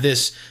is that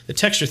the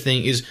texture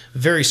thing is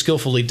very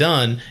skillfully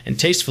done and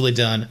tastefully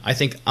done. I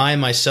think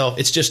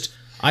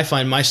I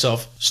find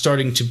myself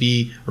starting to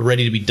be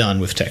ready to be done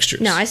with textures.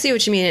 No, I see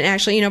what you mean. And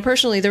actually,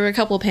 personally, there were a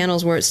couple of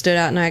panels where it stood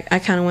out, and I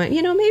kind of went,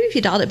 maybe if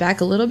you dialed it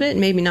back a little bit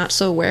and maybe not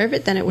so aware of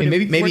it, then it would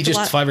have maybe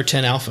just 5 or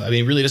 10 alpha. I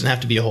mean, it really doesn't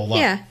have to be a whole lot.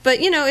 Yeah, but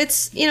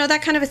it's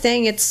that kind of a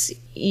thing. It's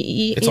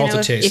all to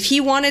if, taste. if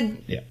he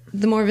wanted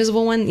the more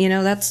visible one,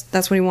 that's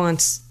what he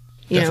wants.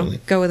 Definitely.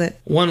 Go with it.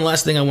 One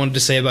last thing I wanted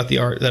to say about the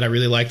art that I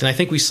really liked, and I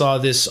think we saw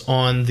this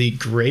on the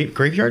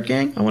Graveyard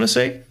Gang, I want to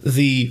say.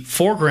 The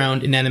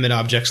foreground inanimate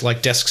objects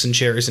like desks and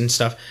chairs and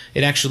stuff,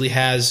 it actually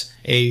has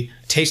a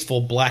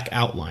tasteful black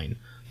outline,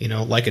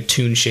 like a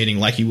toon shading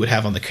like you would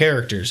have on the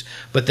characters.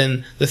 But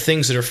then the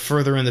things that are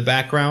further in the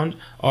background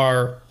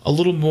are a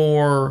little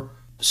more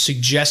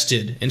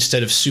suggested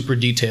instead of super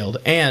detailed.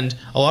 And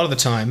a lot of the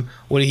time,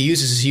 what he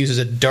uses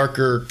a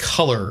darker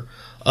color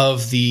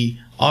of the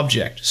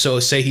object. So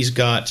say he's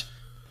got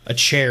a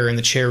chair and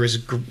the chair is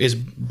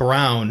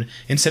brown.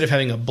 Instead of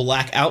having a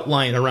black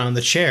outline around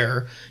the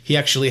chair, he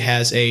actually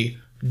has a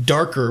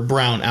darker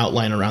brown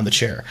outline around the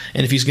chair.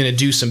 And if he's going to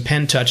do some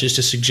pen touches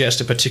to suggest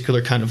a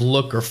particular kind of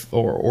look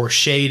or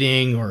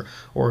shading or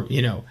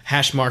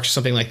hash marks or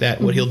something like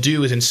that, what he'll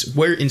do is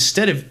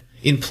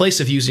in place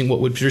of using what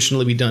would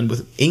traditionally be done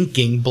with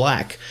inking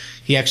black,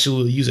 he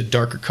actually will use a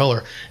darker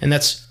color. And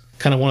that's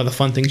kind of one of the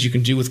fun things you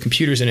can do with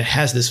computers, and it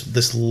has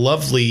this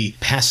lovely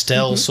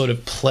pastel sort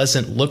of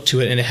pleasant look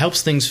to it, and it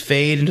helps things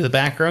fade into the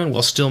background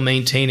while still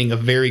maintaining a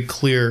very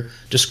clear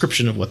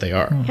description of what they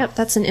are. Yep,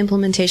 that's an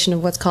implementation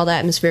of what's called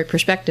atmospheric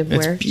perspective,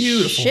 where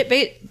beautiful.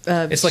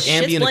 It's like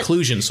ambient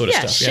occlusion sort of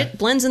stuff. Shit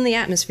blends in the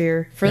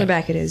atmosphere. Further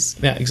back it is.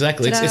 Yeah,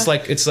 exactly. It's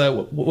like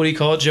what do you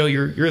call it, Joe?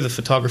 You're the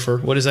photographer.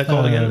 What is that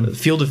called again?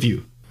 Field of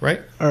view. Right?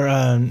 Or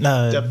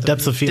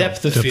depth of field.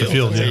 Depth of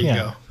field. There you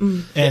go.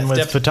 And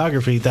with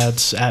photography,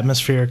 that's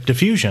atmospheric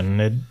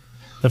diffusion.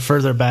 The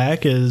further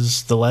back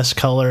is the less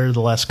color, the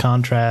less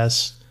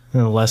contrast,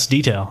 and the less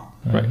detail.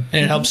 Right. And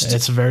it helps.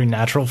 It's a very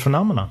natural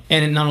phenomenon.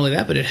 And not only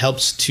that, but it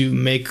helps to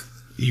make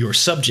your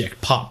subject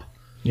pop.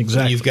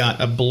 Exactly. When you've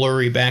got a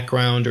blurry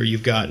background, or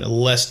you've got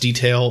less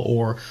detail,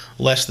 or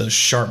less those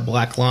sharp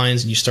black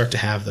lines, and you start to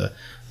have the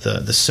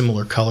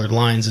similar colored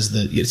lines.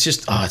 It's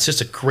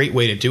just a great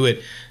way to do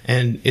it,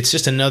 and it's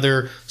just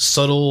another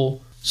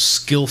subtle,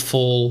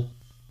 skillful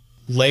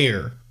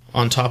layer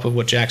on top of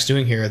what Jack's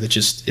doing here. That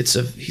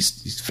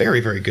he's very,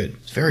 very good.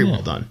 It's very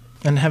well done.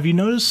 And have you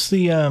noticed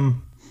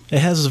it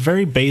has a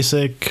very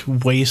basic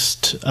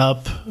waist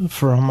up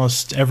for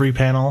almost every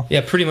panel.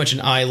 Yeah, pretty much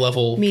an eye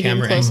level medium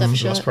camera angle for the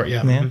shot. most part.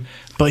 Yeah. Yeah.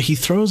 But he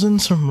throws in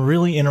some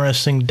really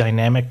interesting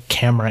dynamic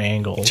camera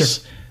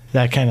angles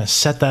that kind of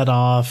set that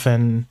off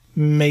and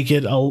make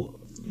it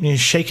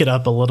shake it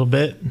up a little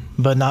bit,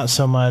 but not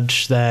so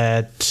much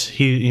that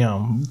he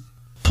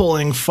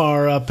pulling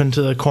far up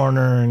into the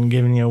corner and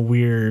giving you a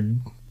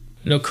weird.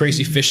 No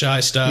crazy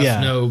fisheye stuff,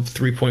 no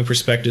 3-point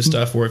perspective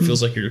stuff where it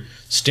feels like you're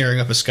staring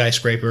up a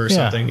skyscraper or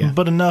something. Yeah.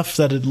 But enough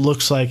that it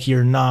looks like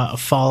you're not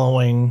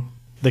following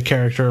the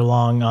character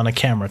along on a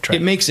camera track.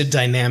 It makes it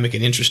dynamic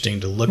and interesting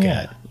to look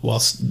at,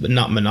 whilst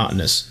not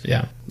monotonous.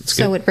 Yeah.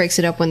 So it breaks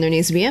it up when there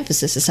needs to be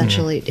emphasis,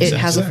 essentially. It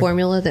has a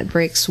formula that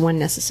breaks when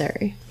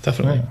necessary.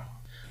 Definitely. Yeah.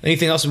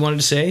 Anything else we wanted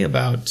to say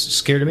about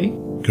Scared of Me?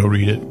 Go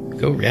read it.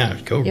 Go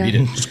read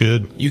it. It's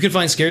good. You can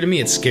find Scared of Me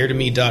at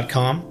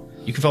scaredofme.com.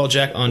 You can follow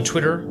Jack on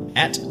Twitter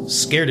at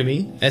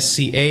scaredofme,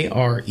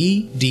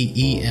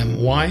 SCAREDEMY,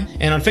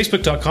 and on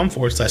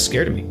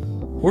Facebook.com/scaredofme.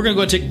 We're going to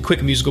go and take a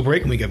quick musical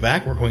break. When we get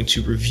back, we're going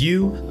to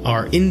review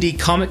our indie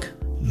comic,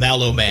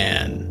 Mallow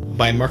Man,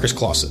 by Marcus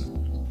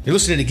Clausen. You're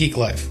listening to Geek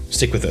Life.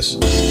 Stick with us.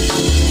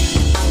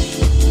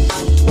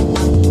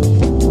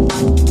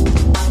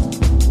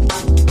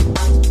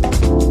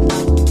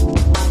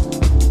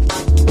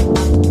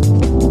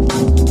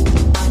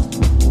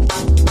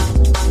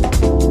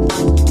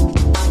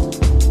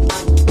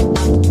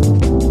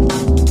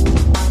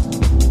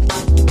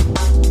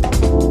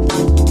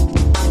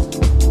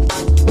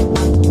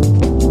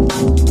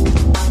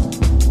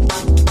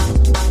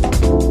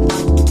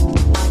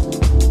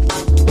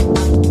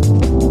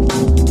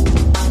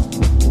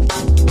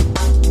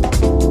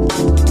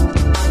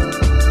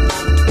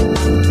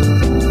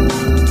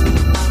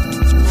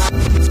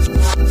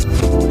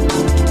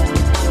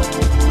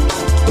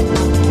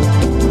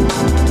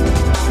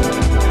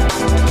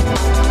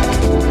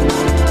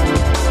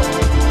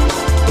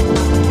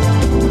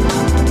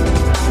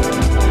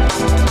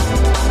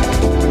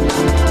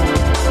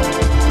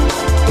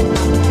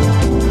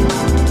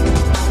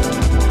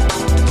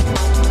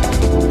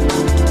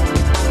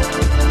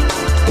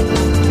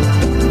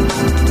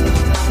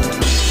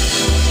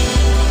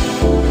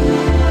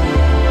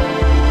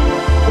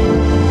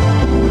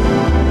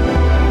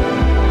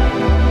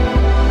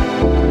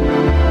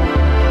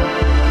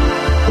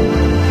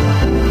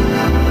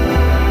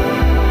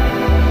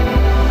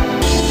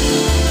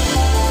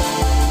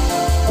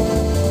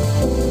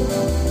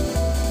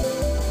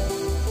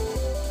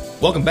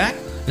 Welcome back.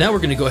 Now we're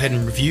going to go ahead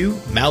and review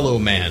Mallow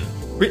Man,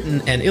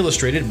 written and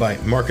illustrated by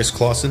Marcus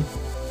Clausen,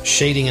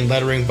 shading and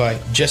lettering by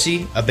Jesse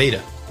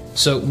Abeda.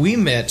 So we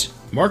met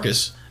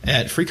Marcus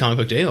at Free Comic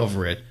Book Day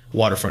over at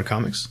Waterfront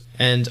Comics,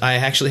 and I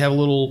actually have a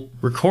little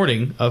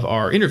recording of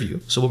our interview,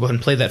 so we'll go ahead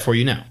and play that for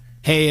you now.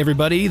 Hey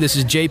everybody, this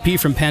is JP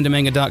from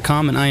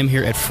pandamanga.com, and I am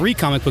here at Free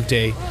Comic Book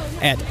Day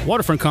at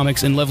Waterfront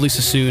Comics in lovely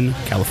Sassoon,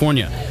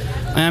 California.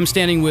 I am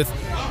standing with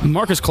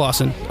Marcus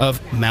Clausen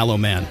of Mallow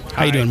Man.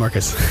 How you doing,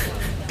 Marcus?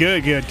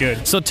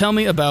 Good. So tell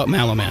me about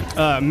Mallow Man.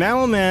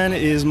 Mallow Man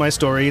is my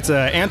story. It's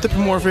an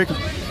anthropomorphic,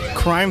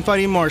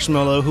 crime-fighting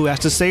marshmallow who has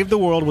to save the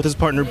world with his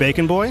partner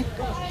Bacon Boy.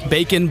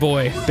 Bacon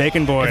Boy.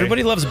 Bacon Boy.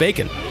 Everybody loves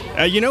bacon.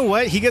 You know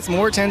what? He gets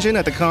more attention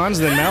at the cons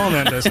than Mallow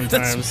Man does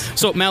sometimes.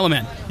 So Mallow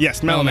Man.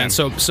 Yes, Mallow Man.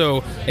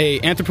 So a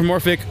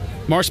anthropomorphic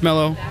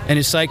marshmallow and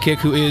his sidekick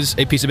who is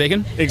a piece of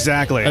bacon?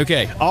 Exactly.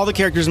 Okay. All the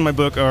characters in my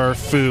book are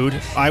food.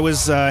 I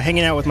was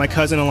hanging out with my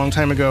cousin a long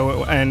time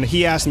ago, and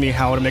he asked me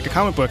how to make a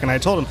comic book, and I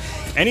told him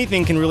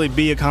anything can really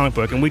be a comic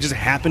book, and we just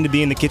happened to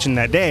be in the kitchen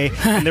that day,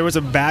 and there was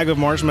a bag of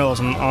marshmallows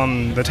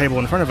on the table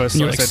in front of us. And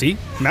So you're I like, said, see?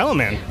 Mallow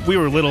Man. We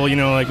were little,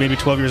 like maybe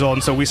 12 years old,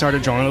 and so we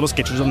started drawing little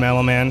sketches of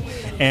Mallow Man,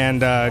 and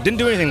didn't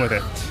do anything with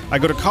it. I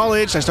go to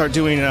college, I start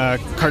doing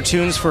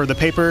cartoons for the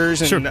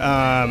papers, and Sure.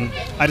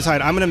 I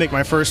decided I'm going to make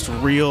my first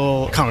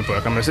real comic book.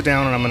 I'm going to sit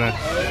down and I'm going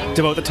to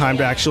devote the time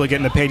to actually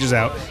getting the pages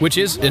out. Which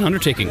is an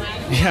undertaking.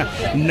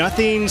 Yeah,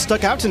 nothing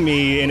stuck out to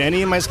me in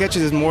any of my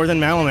sketches more than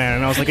Mallow Man,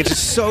 and I was like, it's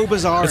just so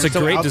bizarre. It's a and so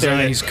great out design.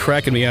 there. He's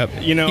cracking me up.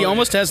 You know- he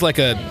almost has like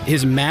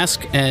his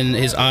mask and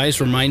his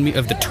eyes remind me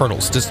of the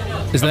Turtles. Is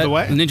that the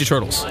what? Ninja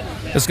Turtles?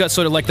 It's got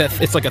sort of like that.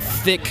 It's like a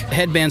thick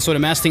headband sort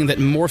of mask thing that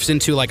morphs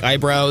into like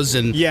eyebrows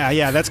and.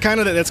 Yeah, that's kind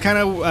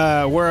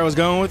of where I was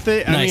going with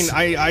it. Nice.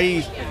 I mean,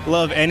 I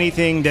love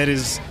anything that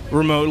is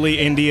remotely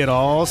indie at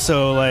all.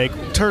 So like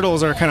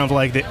Turtles are kind of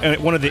like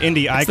one of the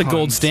indie icons. the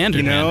gold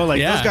standard, man. Like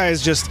Yeah. those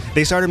guys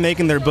they started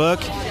making their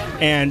book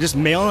and just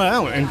mailing it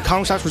out, and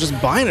comic shops were just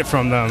buying it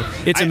from them.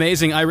 It's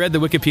amazing. I read the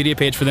Wikipedia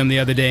page for them the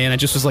other day, and I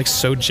just was like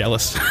so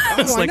jealous. I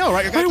was I know,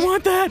 right? I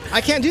want that. I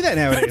can't do that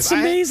nowadays. That's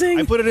amazing.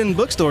 I put it in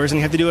bookstores, and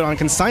you have to do it on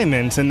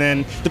consignment. And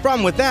then the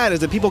problem with that is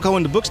that people go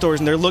into bookstores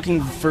and they're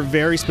looking for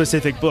very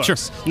specific books. Sure.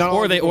 Not all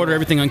Or they people- order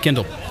everything on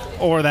Kindle.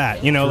 Or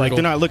that, like Brutal.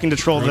 they're not looking to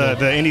troll the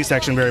indie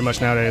section very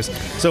much nowadays.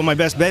 So my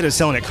best bet is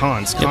selling at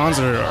cons. Cons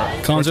are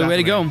Cons are the way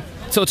to go.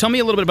 So tell me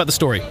a little bit about the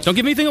story. Don't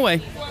give me anything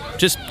away.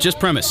 Just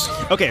premise.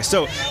 Okay,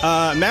 so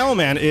Mallow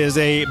Man is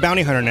a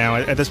bounty hunter now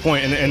at this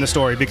point in the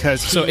story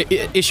because So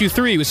issue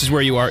 3, which is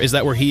where you are. Is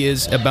that where he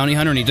is a bounty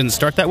hunter and he didn't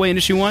start that way in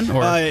issue 1?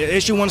 Or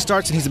issue 1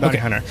 starts and he's a bounty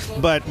hunter,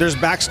 but there's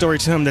backstory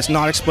to him that's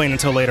not explained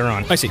until later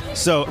on. I see.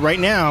 So right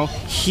now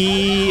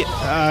he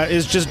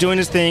is just doing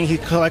his thing. He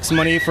collects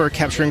money for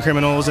capturing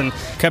criminals and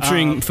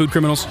capturing food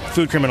criminals?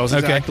 food criminals.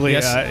 Okay, Exactly.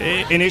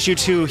 yes. In issue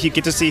 2, you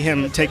get to see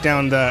him take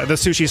down the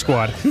sushi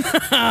squad.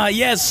 Ah,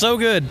 yes, so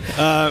good.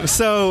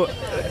 So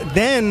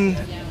then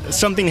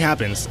something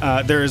happens.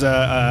 There's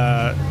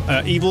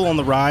a evil on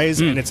the rise,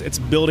 and it's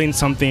building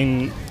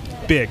something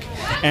big.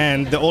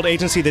 And the old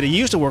agency that he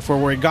used to work for,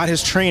 where he got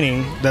his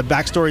training, the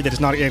backstory that is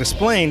not yet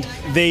explained,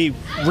 they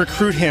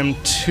recruit him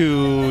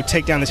to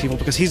take down this evil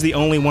because he's the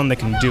only one that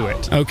can do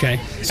it. Okay,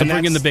 so And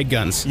bring in the that's- big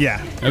guns.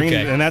 Yeah.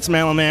 Okay. And that's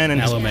Mallow Man and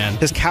Mallow Man.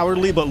 his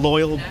cowardly but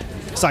loyal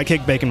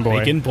sidekick Bacon Boy.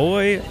 Bacon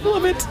Boy,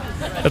 love it.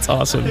 That's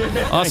awesome.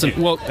 Awesome.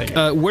 Well,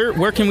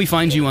 where can we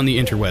find you on the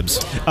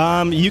interwebs?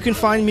 You can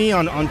find me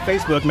on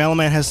Facebook. Mallow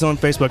Man has his own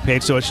Facebook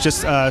page, so it's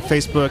just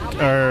Facebook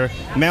or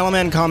Mallow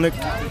Man Comic.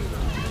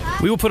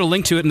 We will put a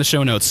link to it in the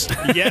show notes.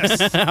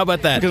 Yes. How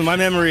about that? Because my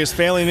memory is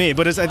failing me,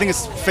 but I think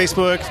it's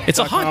Facebook. It's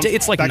a hot day.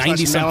 It's like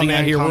 90 something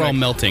out here. We're all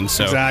melting.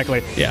 So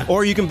Exactly. Yeah.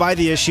 Or you can buy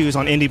the issues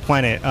on Indie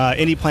Planet,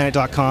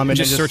 indieplanet.com, and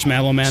Just then search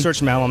Mallow Man?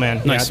 Search Mallow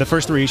Man. Nice. Yeah, the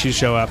first 3 issues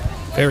show up.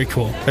 Very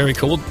cool. Very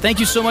cool. Well, thank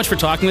you so much for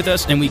talking with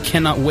us, and we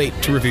cannot wait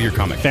to review your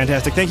comic.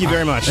 Fantastic. Thank you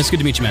very much. It's good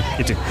to meet you, man.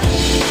 You too.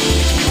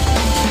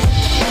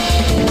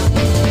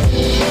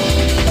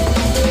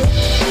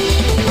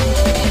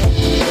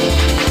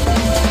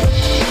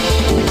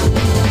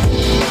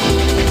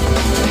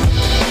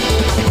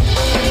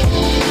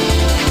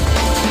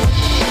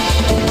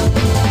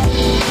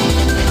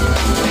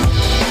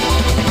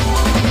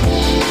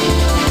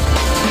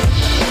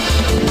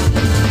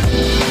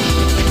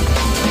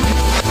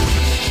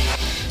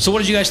 So what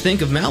did you guys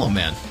think of Mallow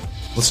Man?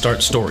 Let's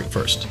start story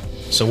first.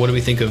 So what do we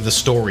think of the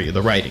story,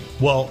 the writing?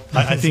 Well,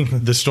 I think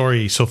the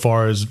story so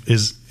far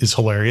is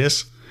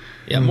hilarious.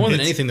 Yeah, more than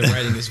anything, the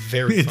writing is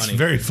very It's funny.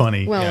 very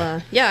funny.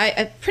 Well,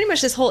 I pretty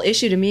much this whole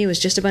issue to me was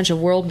just a bunch of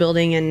world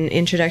building and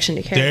introduction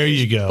to characters. There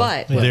you go.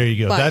 But there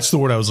you go. but- That's the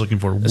word I was looking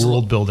for.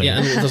 World building. Yeah,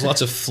 and there's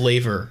lots of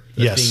flavor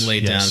that's Yes, being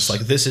laid down. yes. It's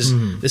like this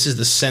is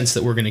the sense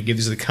that we're going to give.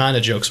 These are the kind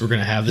of jokes we're going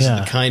to have. This Yeah.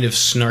 is the kind of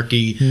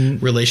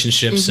snarky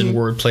relationships and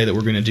wordplay that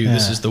we're going to do.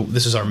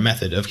 This is our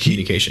method of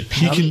communication.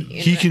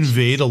 He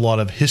conveyed a lot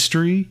of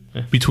history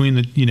between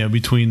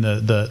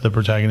the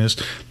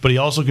protagonist, but he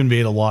also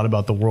conveyed a lot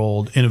about the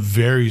world in a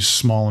very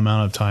small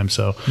amount of time.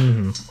 So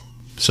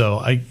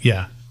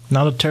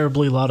Not a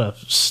terribly lot of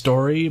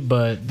story,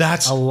 but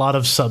That's- a lot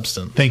of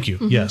substance. Thank you.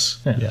 Yes,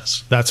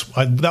 yes.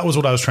 That was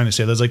what I was trying to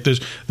say.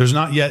 There's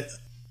not yet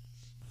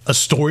a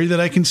story that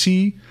I can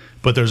see,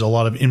 but there's a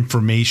lot of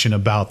information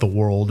about the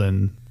world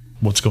and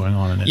what's going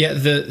on in it. Yeah,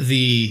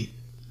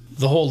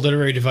 the whole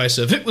literary device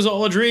of it was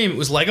all a dream. It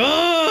was like,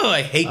 oh,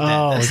 I hate that.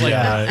 Oh, That's like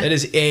yeah. that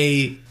is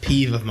a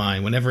peeve of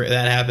mine. Whenever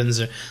that happens,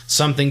 or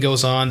something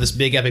goes on, this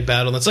big epic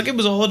battle, and it's like it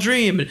was all a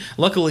dream. And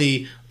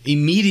luckily,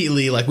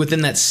 immediately, like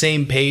within that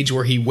same page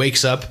where he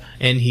wakes up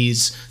and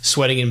he's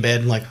sweating in bed,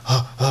 and like,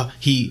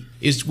 he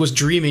was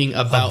dreaming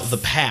about the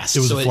past. It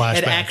was so a it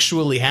had flashback.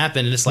 actually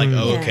happened, and it's like,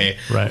 oh, okay,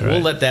 Right, we'll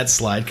right. let that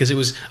slide because it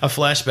was a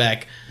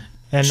flashback.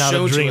 And not a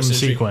shown to dream us in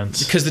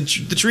sequence. because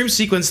the dream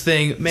sequence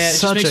thing, man, it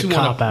just Such makes a you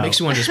want cop-out.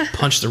 to just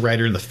punch the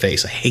writer in the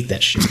face. I hate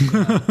that shit.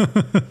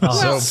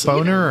 So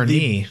boner or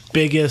knee?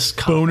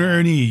 Biggest Boner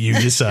or knee, you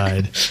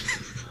decide.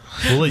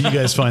 We'll let you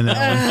guys find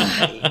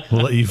that one.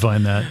 We'll let you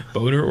find that.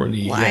 Boner or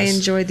knee? Well, I Yes.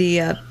 enjoy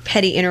the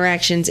petty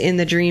interactions in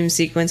the dream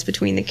sequence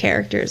between the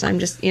characters.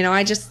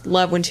 I just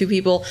love when two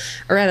people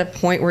are at a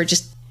point where it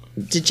just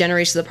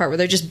degenerates to the part where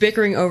they're just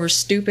bickering over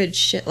stupid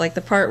shit, like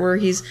the part where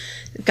he's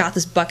got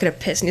this bucket of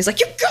piss and he's like,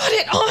 "You got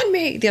it on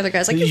me." The other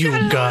guy's like, "You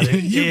got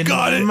it You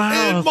got it in my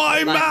on mouth.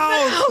 my mouth."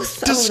 Oh,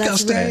 that's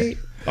Disgusting. right.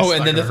 Oh,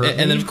 and then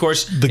of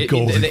course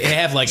golden. they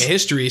have like a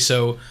history.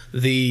 So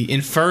the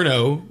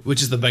Inferno,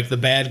 which is the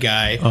bad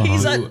guy,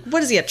 He's who-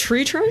 what is he, a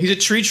tree trunk? he's a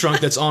tree trunk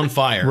that's on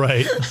fire,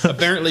 Right.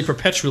 Apparently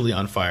perpetually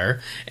on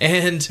fire,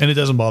 and And it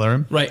doesn't bother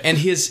him. right, and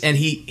his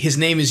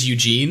name is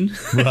Eugene.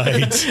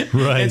 Right.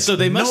 Right. And so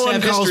they must No one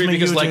have calls history me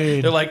because Eugene.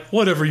 like they're like,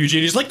 whatever,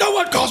 Eugene. He's like, no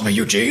one calls me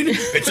Eugene.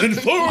 It's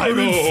Inferno. I'm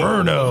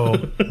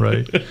Inferno.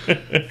 Right.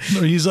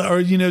 He's,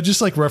 or, just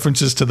like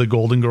references to the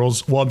Golden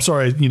Girls. Well, I'm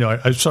sorry,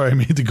 I'm sorry I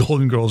made the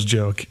Golden Girls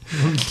joke.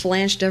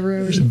 Blanche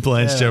Devereaux.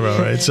 Blanche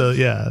Devereaux, right? So,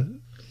 yeah.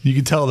 You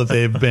can tell that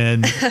they've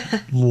been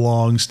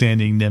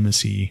long-standing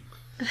nemesis.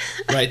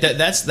 Right.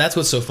 That's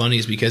what's so funny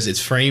is because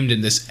it's framed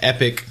in this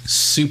epic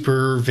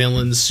super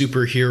villain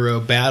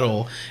superhero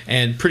battle,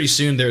 and pretty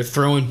soon they're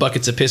throwing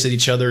buckets of piss at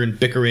each other and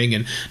bickering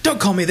and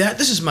don't call me that.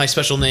 This is my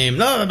special name.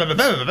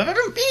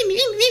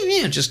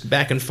 Just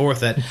back and forth.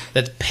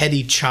 That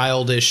petty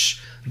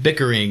childish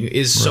bickering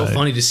is so Right.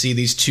 funny to see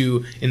these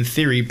two, in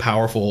theory,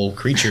 powerful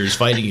creatures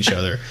fighting each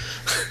other.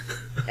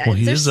 Well,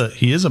 he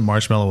is a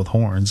marshmallow with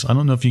horns. I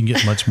don't know if you can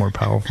get much more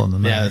powerful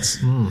than that. Yeah, that's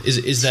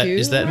is that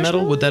Two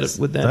metal? Would that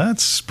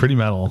That's pretty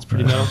metal. It's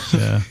pretty metal.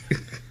 Yeah.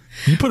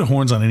 You put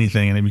horns on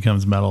anything and it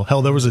becomes metal.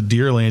 Hell, there was a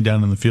deer laying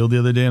down in the field the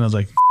other day, and I was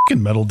like,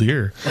 "Fucking metal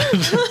deer."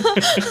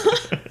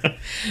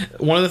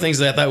 One of the things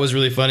that I thought was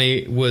really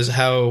funny was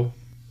how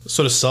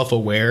sort of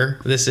self-aware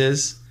this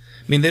is.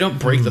 I mean, they don't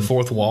break the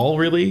fourth wall,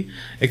 really,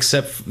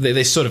 except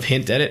they sort of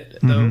hint at it,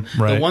 though.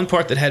 right. The one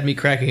part that had me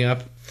cracking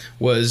up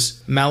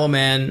was Mallow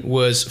Man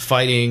was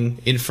fighting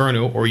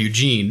Inferno, or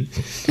Eugene,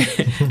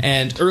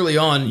 and early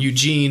on,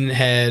 Eugene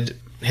had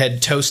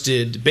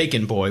toasted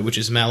Bacon Boy, which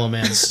is Mallow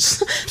Man's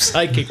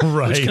sidekick.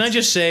 Right. Which, can I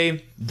just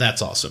say,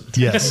 that's awesome.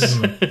 Yes.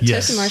 Toasted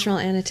Yes. marshmallow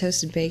and a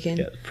toasted bacon.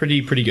 Yeah,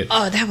 pretty good.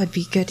 Oh, that would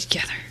be good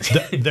together.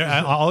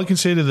 All I can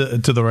say to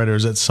the writer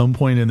is at some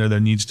point in there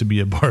needs to be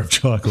a bar of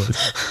chocolate.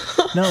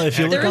 No, if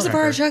you There look is on, a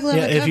bar of chocolate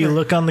yeah, on the if you cover.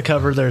 look on the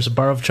cover, there's a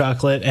bar of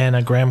chocolate and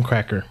a graham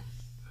cracker.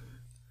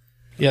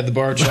 Yeah, the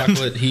bar of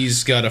chocolate.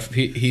 He's got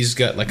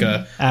like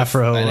a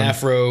Afro. an and-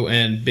 afro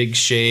and big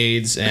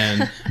shades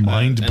and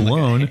Mind and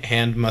blown. like a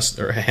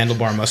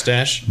handlebar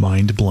mustache.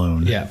 Mind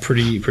blown. Yeah,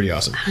 pretty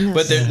awesome.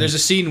 But there's a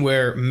scene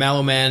where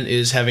Mallow Man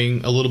is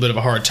having a little bit of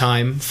a hard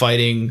time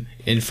fighting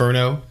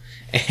Inferno,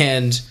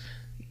 and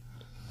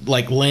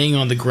like laying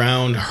on the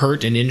ground,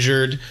 hurt and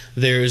injured.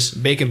 There's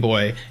Bacon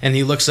Boy, and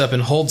he looks up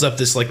and holds up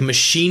this like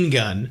machine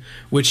gun,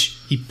 which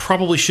he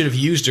probably should have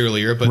used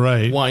earlier, but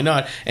Right. why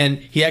not? And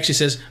he actually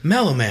says,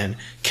 "Mallow Man,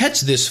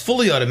 catch this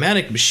fully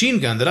automatic machine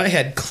gun that I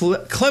had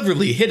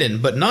cleverly hidden,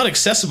 but not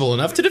accessible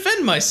enough to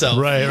defend myself."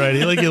 Right.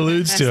 He like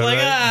alludes to it. Like,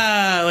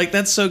 Right? like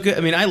that's so good.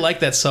 I mean, I like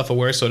that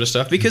self-aware sort of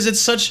stuff because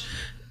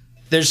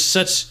there's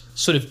such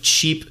sort of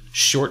cheap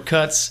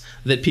shortcuts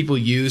that people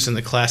use in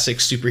the classic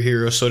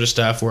superhero sort of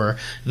stuff where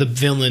the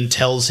villain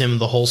tells him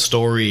the whole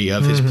story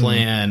of his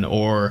plan,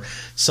 or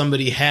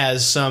somebody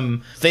has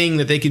some thing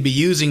that they could be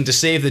using to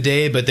save the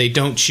day, but they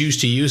don't choose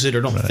to use it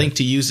or don't think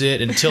to use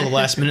it until the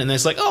last minute, and then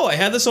it's like, oh, I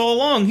had this all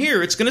along.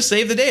 Here, it's going to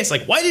save the day. It's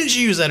like, why didn't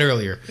you use that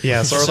earlier?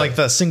 Yes, or like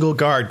the single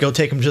guard, go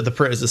take him to the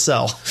prison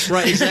cell.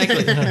 Right,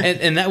 exactly.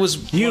 and that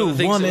was You, one of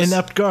the things one that was-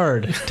 inept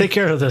guard. Take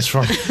care of this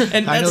for me.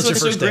 and I know that's it's your what's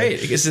so first day.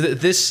 great is that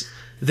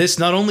this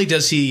not only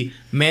does he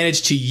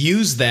manage to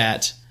use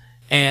that,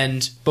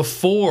 and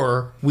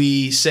before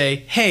we say,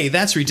 hey,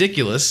 that's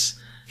ridiculous,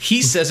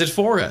 he says it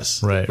for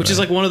us, Right, which is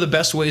right. like one of the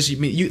best ways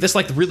that's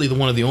like really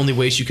one of the only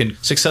ways you can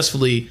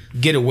successfully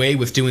get away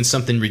with doing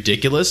something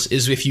ridiculous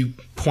is if you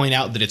point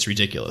out that it's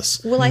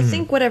ridiculous. Well, I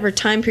think whatever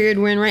time period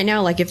we're in right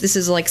now, like if this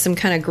is like some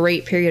kind of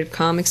great period of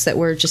comics that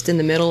we're just in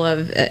the middle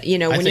of, when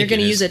you're think going it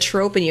to is. use a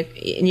trope and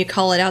you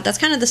call it out, that's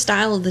kind of the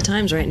style of the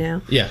times right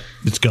now. Yeah.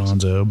 It's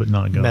Gonzo, but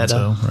not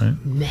Gonzo,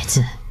 right?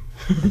 Meta.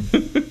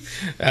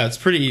 It's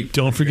pretty.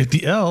 Don't forget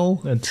the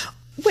L.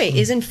 Wait,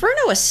 is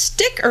Inferno a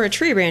stick or a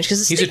tree branch?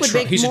 Because a stick would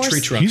make he's more a tree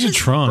trunk. He's a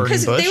trunk.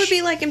 Because bush. they would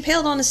be like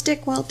impaled on a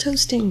stick while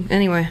toasting.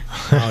 Anyway,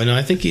 Oh no,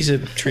 I think he's a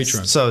tree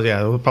trunk. So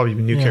yeah, it will probably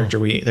be a new character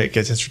that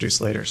gets introduced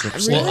later. So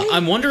Well,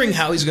 I'm wondering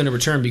how he's going to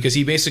return because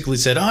he basically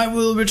said, "I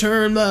will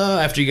return,"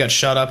 after he got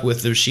shot up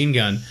with the machine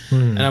gun.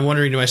 And I'm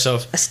wondering to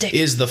myself, A stick.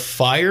 is the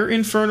fire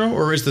Inferno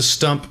or is the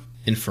stump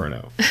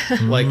Inferno?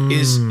 Like,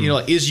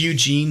 is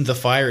Eugene the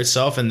fire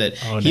itself, and that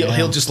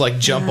he'll just like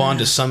jump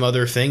onto some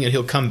other thing and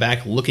he'll come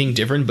back looking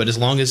different, but as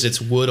long as it's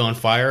wood on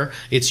fire,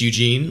 it's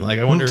Eugene. Like,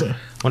 I wonder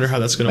how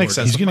that's going to work.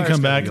 He's going to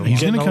come back. He's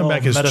going to come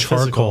back as metaphysical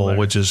charcoal, there.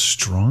 which is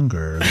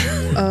stronger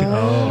than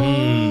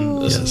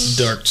wood. This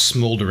dark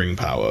smoldering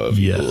power of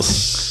evil.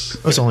 Yes.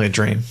 it was only a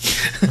dream.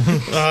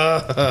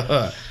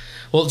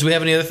 Well, do we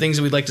have any other things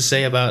that we'd like to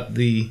say about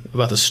the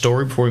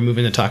story before we move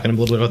into talking a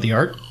little bit about the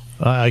art?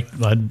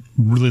 I'm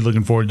really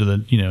looking forward to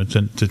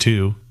to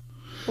 2.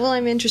 well,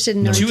 I'm interested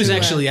in knowing 2 is too,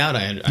 actually out.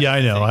 I Yeah,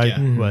 I know. think,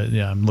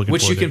 I'm looking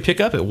which you forward can to. pick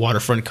up at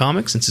Waterfront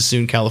Comics in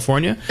Sassoon,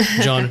 California.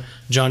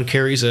 John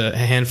carries a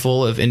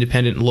handful of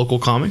independent local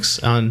comics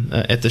on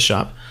at the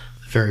shop.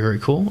 Very, very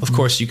cool. Of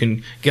course, you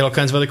can get all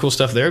kinds of other cool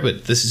stuff there,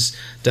 but this is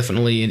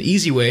definitely an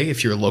easy way,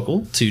 if you're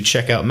local, to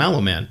check out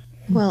Mallow Man.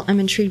 Well, I'm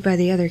intrigued by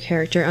the other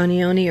character,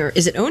 Onioni, or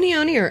is it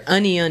Onioni or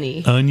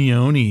Onioni?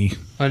 Onioni.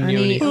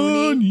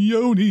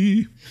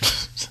 Onioni.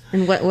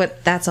 And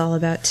what that's all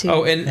about too.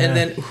 Oh, and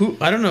then who?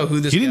 I don't know who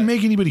this. He didn't guy-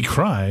 make anybody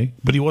cry,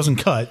 but he wasn't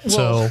cut.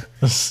 So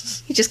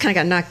He just kind of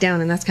got knocked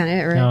down, and that's kind of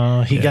it,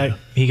 right?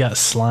 He got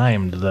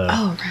slimed though.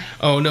 Oh, right.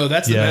 Oh no,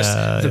 that's the Yeah,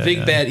 best. The yeah, big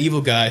yeah. bad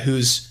evil guy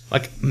who's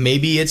like,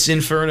 maybe it's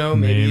Inferno,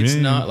 maybe it's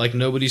Maybe. not. Like,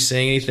 nobody's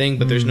saying anything,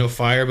 but there's no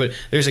fire. But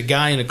there's a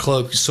guy in a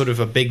cloak, who's sort of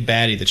a big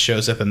baddie that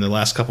shows up in the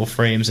last couple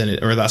frames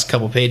or last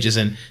couple pages.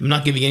 And I'm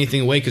not giving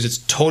anything away because it's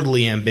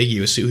totally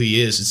ambiguous who he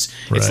is. It's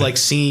Right. like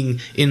seeing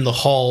in the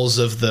halls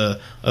of the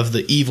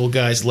evil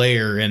guy's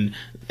lair, and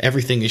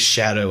everything is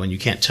shadow, and you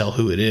can't tell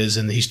who it is,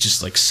 and he's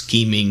just like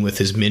scheming with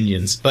his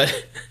minions.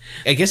 But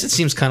I guess it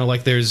seems kind of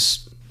like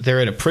they're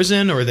at a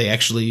prison, or they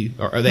actually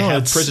have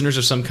it's- prisoners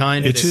of some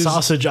kind. it's his-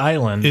 Sausage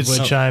Island, it's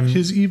which I'm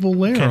his evil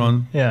lair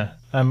on. yeah.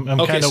 I'm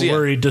Okay, kind of so yeah.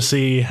 worried to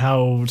see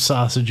how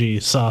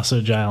sausagey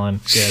Sausage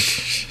Island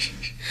gets.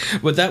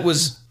 But that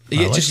was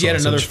like just yet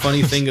another sausage.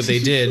 funny thing that they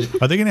did.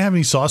 Are they going to have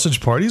any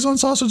sausage parties on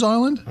Sausage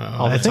Island?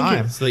 All the I think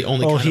time. It's the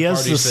only. Well, kind he of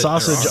has the parties that there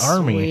sausage are.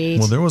 army. Sweet.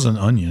 Well, there was an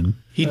onion.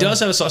 He does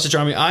have a sausage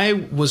army. I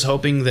was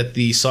hoping that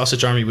the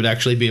sausage army would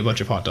actually be a bunch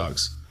of hot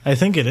dogs. I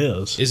think it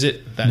is. Is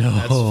it? That's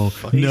No,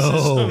 fucking-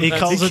 no. He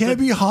calls It it can't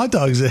be hot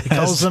dogs. It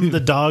calls them the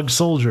dog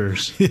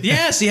soldiers.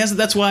 Yes, he has.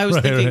 That's why I was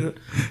thinking. Right.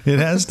 It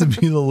has to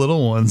be the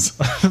little ones.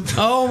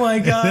 Oh my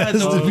god! It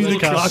has to be little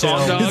the cocktail.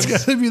 hot It's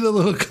dogs. got to be the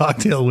little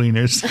cocktail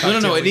wieners.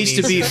 No. It needs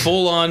to be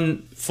full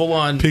on.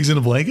 Pigs in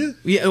a blanket?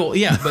 Yeah, well,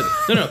 yeah, but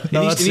no. It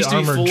No, needs that's to the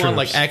be full armored on, troops.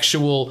 like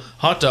actual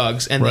hot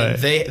dogs, and Right.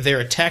 then their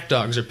attack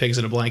dogs are pigs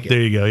in a blanket.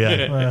 There you go.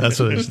 Yeah, that's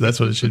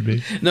what it should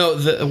be. No,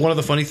 one of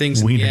the funny things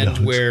at the Wiener end dogs.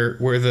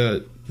 where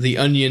the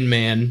Onion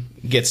Man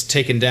gets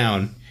taken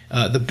down.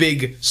 The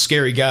big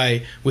scary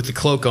guy with the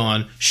cloak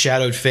on,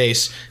 shadowed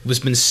face, was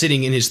been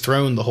sitting in his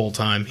throne the whole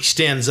time. He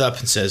stands up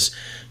and says,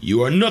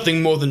 "You are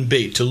nothing more than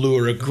bait to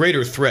lure a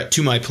greater threat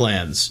to my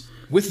plans.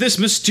 With this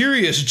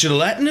mysterious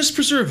gelatinous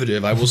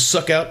preservative, I will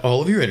suck out all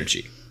of your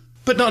energy."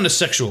 But not in a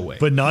sexual way.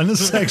 But not in a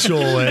sexual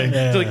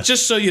way. Like,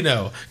 just so you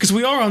know, because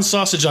we are on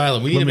Sausage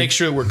Island, we need to make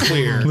sure we're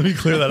clear. Let me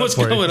clear that up What's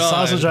for you. going on?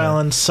 Sausage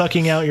Island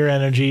sucking out your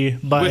energy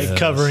by With-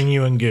 covering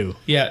you in goo.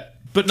 Yeah,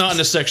 but not in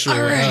a sexual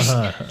way.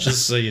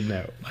 Just so you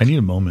know. I need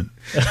a moment.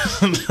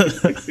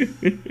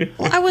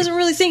 Well, I wasn't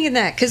really thinking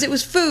that because it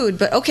was food,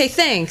 but okay,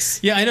 thanks.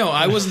 Yeah, I know.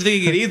 I wasn't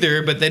thinking it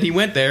either, but then he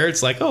went there.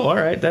 It's like, oh, all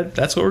right,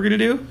 that's what we're gonna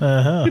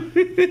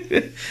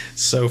do.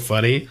 So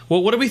funny.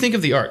 Well, what do we think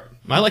of the art?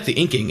 I like the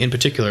inking in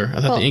particular.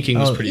 I thought the inking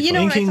was pretty. you fun.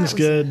 know what I Inking's thought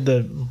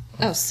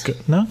was-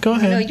 good. No, go No,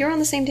 ahead. you're on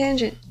the same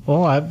tangent.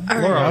 Well, I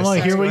right, want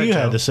to hear sorry. what you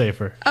had to say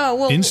first. Oh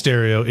well, In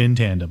stereo, in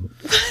tandem.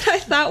 what I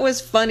thought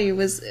was funny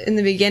was in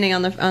the beginning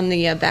on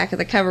the back of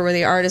the cover where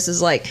the artist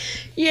is like,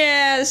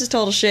 "Yeah, this is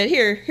total shit.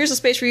 Here's a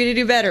space for you to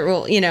do better."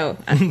 Well, you know,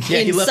 Yeah,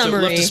 in he left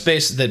summary, a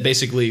space that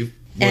basically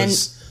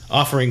was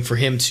offering for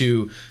him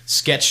to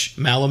sketch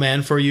Mallow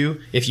Man for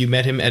you if you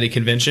met him at a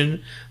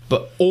convention,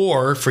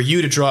 or for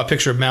you to draw a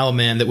picture of Mallow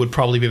Man that would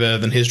probably be better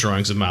than his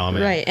drawings of Mallow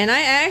Man. right? And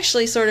I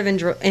actually sort of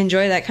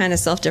enjoy that kind of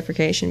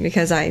self-deprecation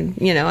because I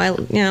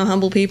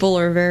humble people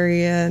are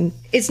very.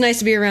 It's nice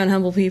to be around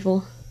humble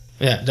people.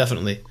 Yeah,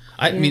 definitely.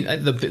 I mean,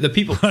 the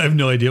people. I have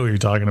no idea what you're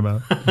talking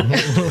about.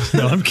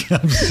 No, I'm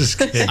just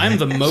kidding. I'm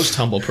the most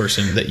humble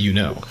person that you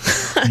know.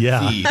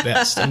 Yeah. The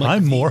best. I'm,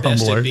 I'm the more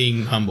best humbler. at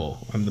being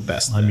humble. I'm the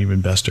best. I'm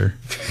even bester.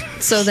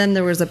 So then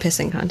there was a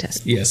pissing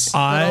contest. Yes.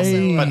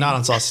 But not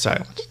on Sausage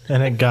Island.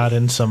 And it got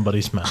in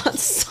somebody's mouth.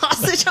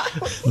 Sausage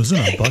Island. Was in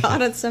a bucket.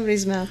 Got on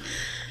somebody's mouth.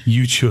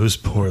 You chose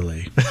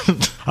poorly.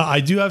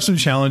 I do have some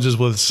challenges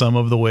with some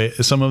of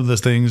the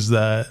things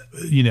that,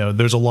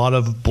 there's a lot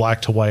of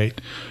black to white.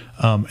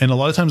 And a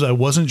lot of times I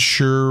wasn't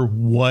sure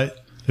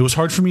what it was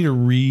hard for me to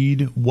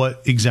read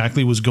what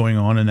exactly was going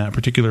on in that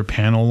particular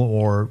panel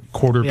or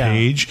quarter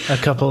page. A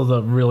couple of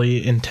the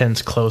really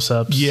intense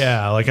close-ups.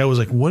 Yeah, like I was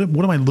like, what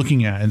am I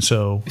looking at? And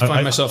so I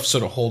find myself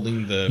sort of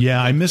holding the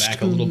I missed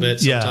back a little bit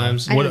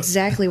sometimes. I know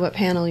exactly what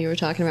panel you were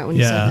talking about when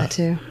you said that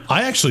too.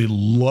 I actually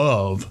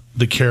love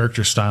the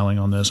character styling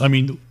on this. I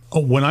mean,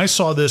 when I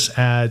saw this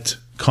at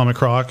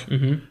Comic Rock,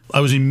 I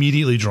was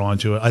immediately drawn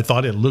to it. I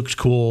thought it looked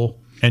cool.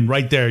 And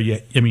right there, you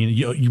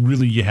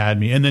had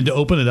me. And then to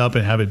open it up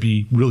and have it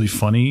be really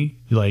funny,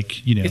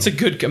 like, you know. It's a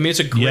good, I mean,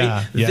 it's a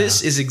great,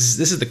 this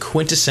is the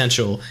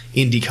quintessential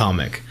indie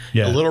comic.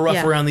 Yeah. A little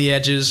rough around the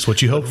edges. That's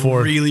what you hope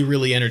for. Really,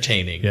 really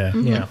entertaining. Yeah.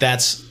 Yeah.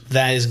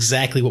 That is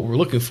exactly what we're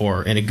looking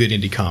for in a good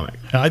indie comic.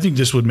 I think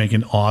this would make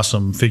an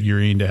awesome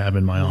figurine to have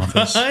in my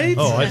office. Right?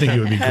 Oh, I think it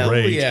would be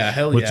great.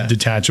 Hell with yeah.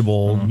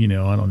 detachable, I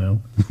don't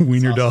know,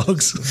 wiener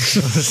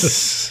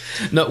dogs.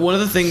 No, one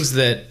of the things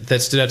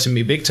that stood out to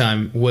me big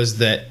time was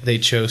that they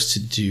chose to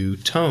do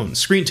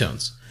screen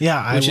tones.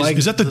 Yeah,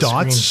 Is that the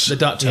dots? screen.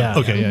 The dot tone. Yeah.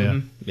 Okay,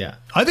 yeah. Yeah.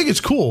 I think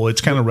it's cool. It's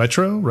kind of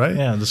retro, right?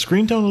 Yeah, the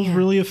screen tone was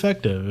really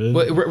effective.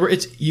 Well,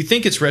 you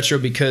think it's retro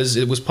because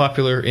it was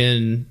popular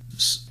in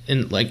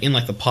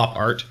the pop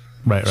art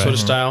sort of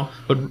style,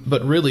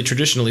 but really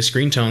traditionally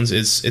screen tones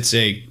it's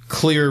a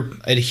clear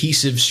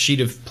adhesive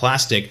sheet of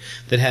plastic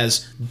that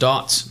has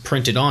dots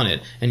printed on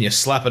it, and you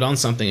slap it on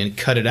something and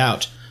cut it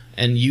out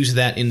and use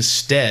that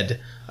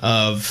instead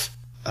of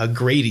a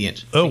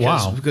gradient.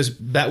 Because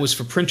that was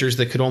for printers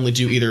that could only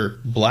do either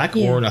black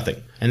or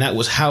nothing, and that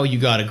was how you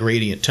got a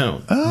gradient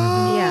tone.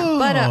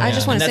 But I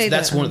just want to say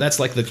that's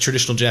like the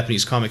traditional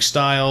Japanese comic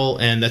style,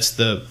 and that's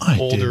the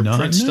older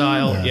print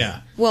style. That.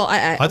 Yeah. Well,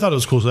 I thought it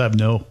was cool, so I have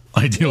no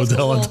idea what the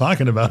hell I'm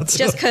talking about. So.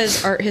 Just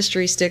because art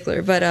history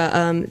stickler, but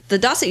the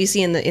dots that you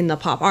see in the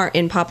pop art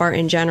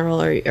in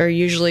general are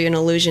usually an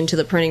allusion to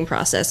the printing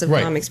process of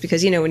comics,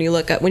 because when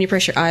you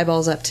press your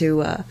eyeballs up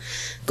to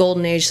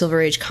Golden Age,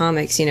 Silver Age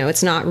comics,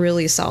 it's not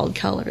really a solid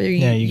color.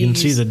 You can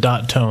see the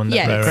dot tone.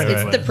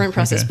 It's the print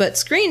process, but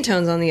screen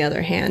tones on the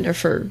other hand are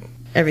for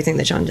everything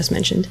that John just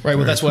mentioned. Right.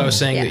 Well, that's why I was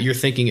saying that you're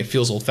thinking it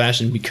feels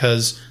old-fashioned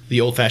because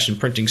the old-fashioned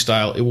printing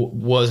style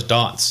was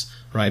dots.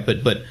 Right,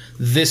 but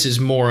this is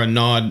more a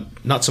nod,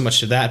 not so much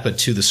to that, but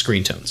to the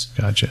screen tones.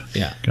 Gotcha.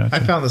 Yeah. I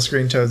found the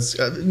screen tones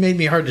it made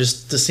me hard to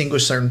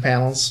distinguish certain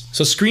panels.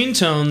 So screen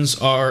tones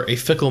are a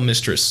fickle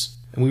mistress.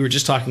 And we were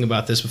just talking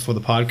about this before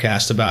the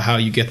podcast about how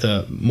you get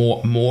the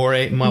moire.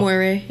 I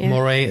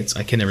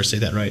can never say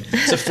that right.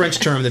 It's a French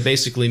term that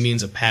basically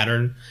means a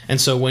pattern. And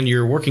so when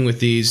you're working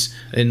with these,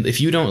 and if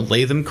you don't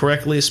lay them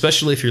correctly,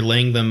 especially if you're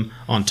laying them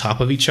on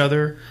top of each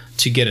other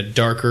to get a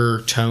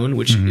darker tone,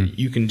 which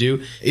you can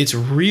do, it's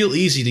real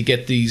easy to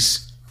get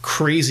these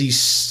crazy,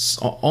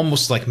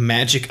 almost like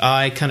magic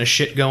eye kind of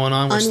shit going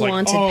on.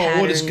 Unwanted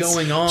patterns. What is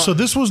going on? So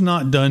this was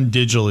not done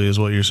digitally, is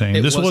what you're saying.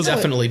 It this was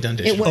definitely done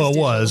digitally. It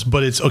was,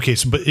 but it's okay.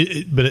 So, but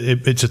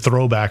it's a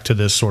throwback to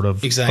this sort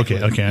of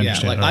exactly. Okay, I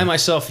understand. I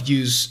myself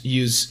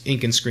use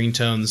ink and screen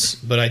tones,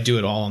 but I do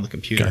it all on the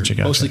computer. Gotcha.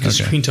 Mostly because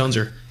screen tones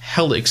are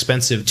hella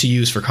expensive to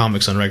use for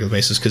comics on a regular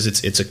basis, because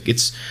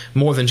it's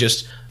more than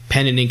just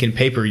pen and ink and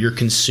paper. You're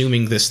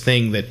consuming this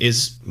thing that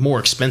is more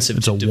expensive.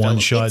 It's a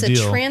one-shot deal.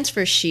 It's a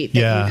transfer sheet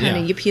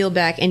that you peel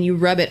back and you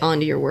rub it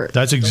onto your work.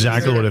 That's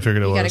exactly what I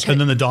figured it was.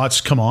 And then the dots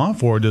come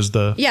off, or does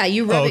the... Yeah,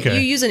 you rub it. You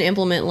use an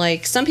implement.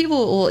 Like some people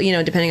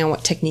will, depending on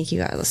what technique you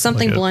got,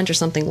 something blunt or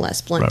something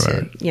less blunt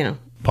to,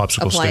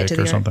 popsicle apply stick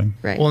or something.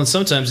 Right. Well, and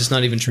sometimes it's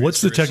not even true.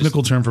 What's the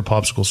technical term for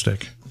popsicle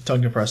stick?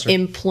 Tongue compressor.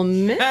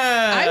 Implement.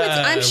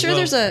 I'm sure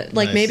there's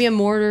maybe a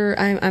mortar.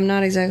 I'm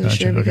not exactly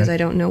sure because I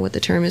don't know what the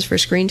term is for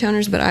screen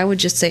toners, but I would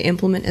just say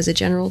implement as a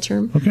general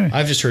term. Okay.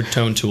 I've just heard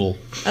tone tool.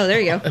 Oh, there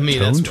you go. I mean,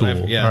 tone that's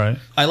tool. Yeah. All right.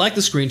 I like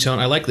the screen tone.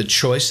 I like the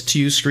choice to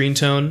use screen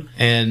tone,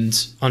 and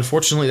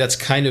unfortunately, that's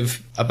kind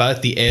of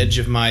about the edge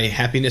of my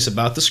happiness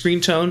about the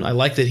screen tone. I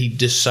like that he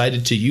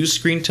decided to use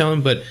screen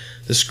tone, but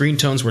the screen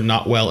tones were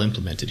not well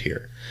implemented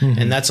here.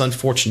 And that's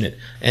unfortunate.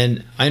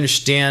 And I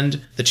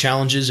understand the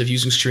challenges of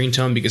using screen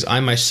tone because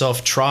I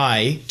myself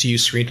try to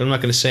use screen tone. I'm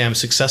not going to say I'm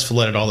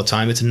successful at it all the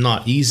time. It's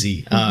not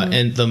easy.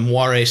 And the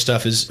moire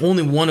stuff is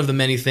only one of the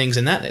many things.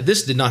 And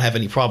this did not have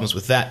any problems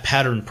with that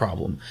pattern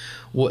problem.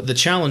 What the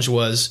challenge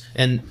was,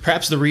 and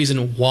perhaps the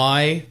reason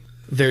why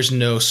there's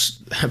no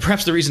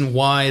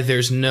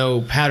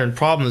pattern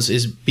problems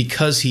is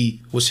because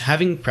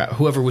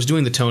whoever was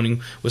doing the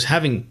toning was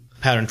having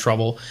pattern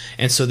trouble,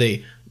 and so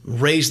they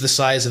raise the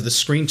size of the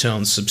screen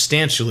tone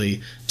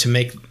substantially to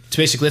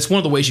basically, that's one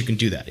of the ways you can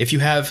do that. If you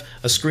have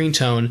a screen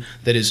tone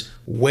that is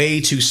way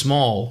too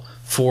small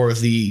for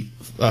the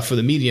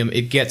medium,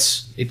 it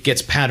gets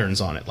patterns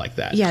on it like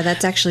that. Yeah,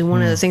 that's actually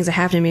one of the things that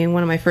happened to me in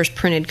one of my first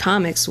printed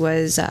comics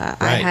was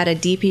I had a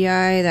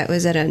DPI that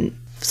was at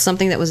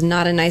something that was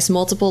not a nice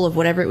multiple of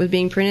whatever it was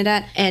being printed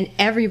at, and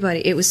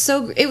everybody, it was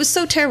so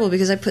terrible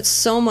because I put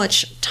so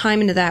much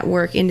time into that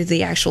work, into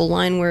the actual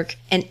line work,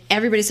 and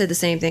everybody said the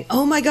same thing.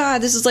 Oh my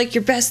god, this is like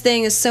your best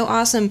thing, it's so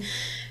awesome.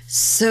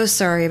 So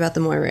sorry about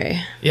the moire.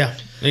 Yeah.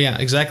 Yeah,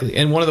 exactly.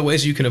 And one of the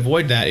ways you can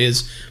avoid that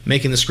is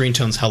making the screen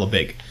tones hella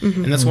big.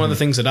 Mm-hmm. And that's one of the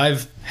things that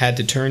I've had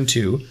to turn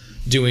to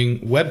doing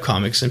web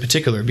comics in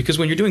particular, because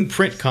when you're doing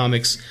print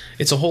comics,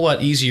 it's a whole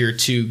lot easier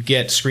to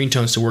get screen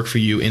tones to work for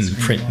you in the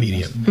print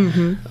medium.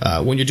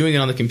 Mm-hmm. When you're doing it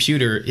on the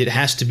computer, it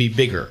has to be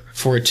bigger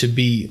for it to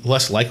be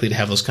less likely to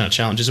have those kind of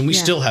challenges. And we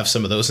still have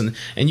some of those, and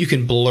you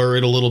can blur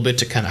it a little bit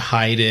to kind of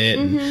hide it.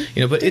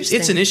 And, but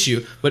it's an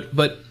issue. But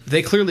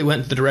they clearly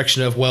went the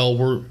direction of, well,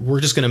 we're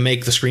just going to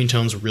make the screen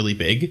tones really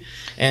big,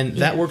 and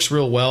that works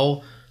real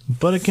well.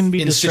 But it can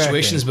be in distracting.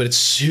 situations, but it's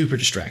super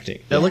distracting.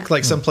 It looked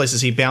like some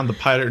places he bound the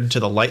pattern to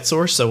the light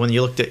source, so when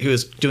you looked at, he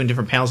was doing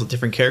different panels with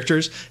different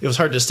characters, it was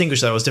hard to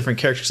distinguish that it was different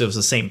characters because it was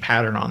the same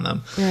pattern on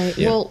them. Right.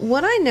 Yeah. Well,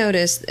 what I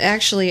noticed,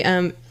 actually,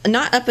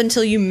 not up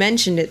until you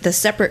mentioned it, the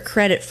separate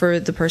credit for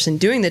the person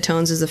doing the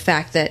tones is the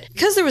fact that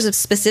because there was a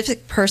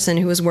specific person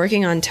who was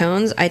working on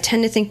tones, I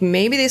tend to think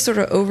maybe they sort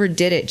of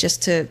overdid it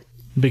just to...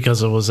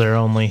 Because it was their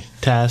only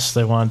task,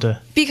 they wanted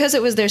to... Because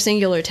it was their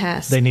singular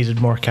task. They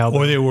needed more cowbell.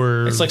 Or they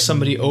were... It's like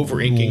somebody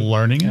over-inking.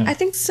 Learning it? I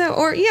think so.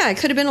 Or, yeah, it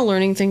could have been a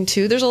learning thing,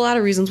 too. There's a lot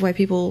of reasons why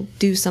people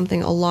do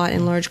something a lot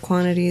in large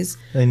quantities.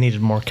 They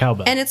needed more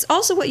cowbell. And it's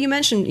also what you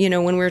mentioned,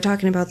 when we were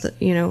talking about the,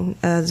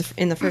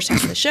 in the first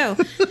half of the show.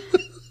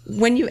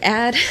 When you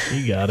add...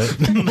 You got it.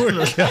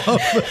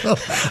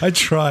 I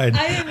tried.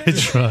 I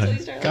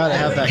tried. Gotta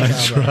have that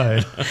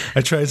cowbell.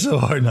 I tried so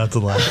hard not to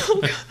laugh.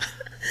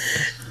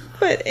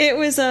 But it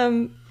was,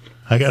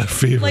 I got a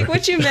fever. like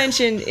what you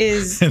mentioned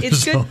is, And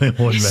it's there's good. only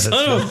 1 minute.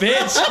 Son of a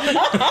bitch!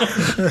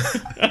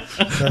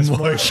 That's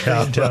More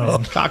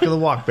cowbell. Cock of the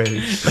walk, baby.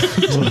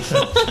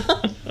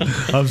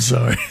 I'm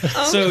sorry.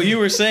 So you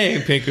were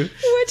saying, Pinku.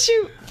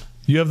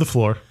 You have the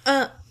floor.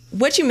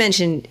 What you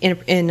mentioned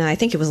in I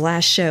think it was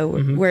last show,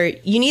 where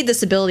you need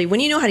this ability when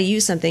you know how to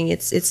use something.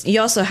 It's you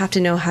also have to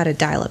know how to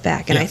dial it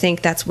back, and I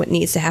think that's what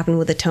needs to happen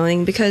with the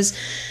toning, because,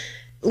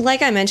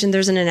 like I mentioned,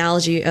 there's an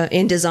analogy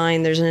in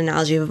design. There's an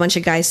analogy of a bunch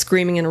of guys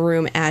screaming in a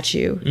room at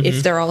you.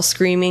 If they're all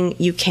screaming,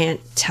 you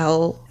can't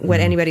tell what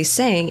anybody's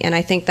saying, and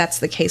I think that's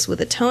the case with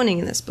the toning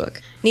in this book.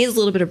 It needs a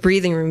little bit of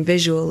breathing room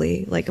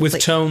visually, With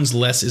tones,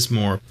 less is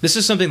more. This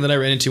is something that I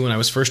ran into when I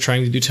was first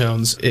trying to do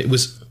tones. It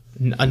was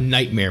a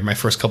nightmare, my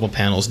first couple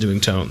panels doing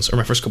tones, or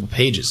my first couple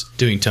pages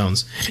doing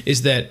tones,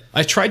 is that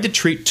I tried to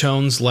treat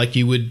tones like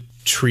you would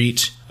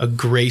treat a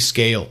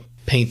grayscale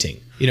painting.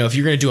 If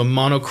you're going to do a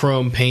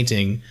monochrome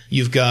painting,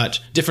 you've got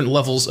different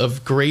levels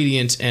of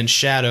gradient and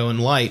shadow and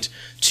light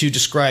to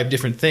describe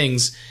different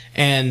things,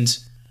 and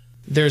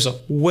there's a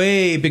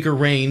way bigger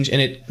range,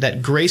 and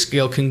that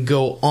grayscale can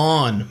go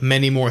on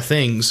many more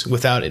things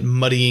without it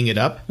muddying it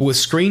up. With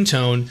screen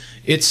tone,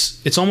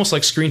 it's almost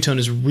like screen tone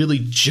is really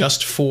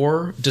just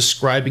for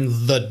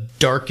describing the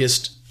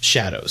darkest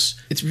shadows.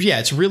 It's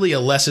really a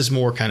less is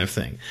more kind of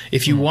thing.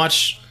 If you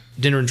watch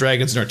Dinner and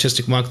Dragons and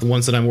Artistic Monk, the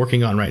ones that I'm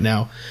working on right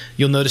now,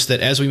 you'll notice that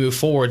as we move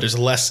forward, there's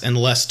less and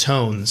less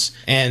tones,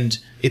 and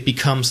it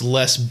becomes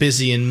less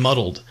busy and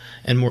muddled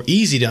and more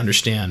easy to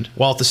understand,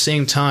 while at the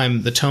same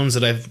time, the tones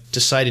that I've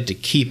decided to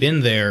keep in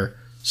there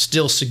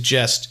still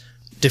suggest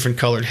different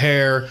colored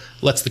hair,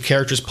 lets the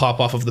characters pop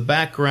off of the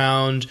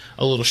background,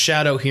 a little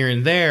shadow here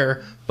and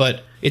there,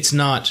 but it's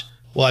not...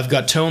 Well, I've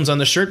got tones on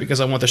the shirt because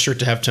I want the shirt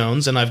to have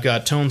tones, and I've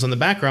got tones on the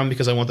background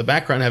because I want the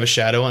background to have a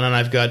shadow, and then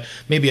I've got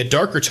maybe a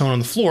darker tone on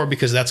the floor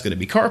because that's going to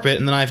be carpet,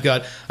 and then I've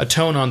got a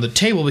tone on the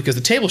table because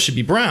the table should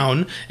be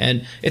brown,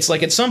 and it's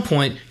like at some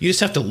point you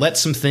just have to let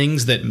some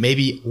things that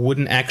maybe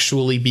wouldn't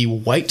actually be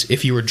white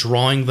if you were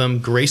drawing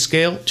them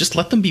grayscale, just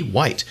let them be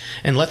white,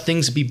 and let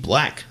things be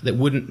black that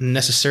wouldn't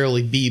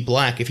necessarily be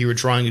black if you were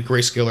drawing a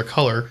grayscaler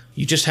color.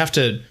 You just have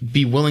to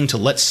be willing to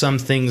let some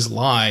things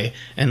lie,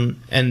 and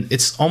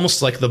it's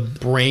almost like the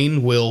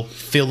brain will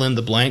fill in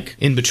the blank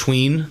in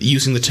between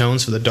using the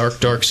tones for the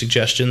dark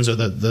suggestions, or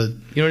the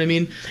you know what I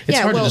mean? It's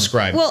hard to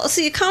describe. Well,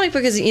 see, a comic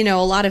book is, a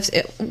lot of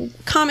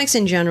comics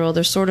in general,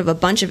 there's sort of a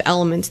bunch of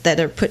elements that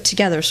are put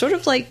together, sort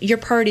of like your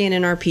party in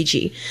an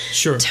RPG.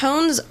 Sure.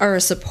 Tones are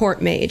a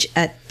support mage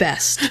at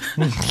best.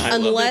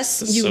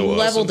 Unless you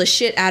level the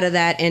shit out of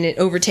that and it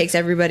overtakes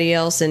everybody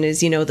else and is,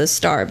 the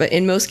star. But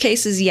in most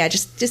cases,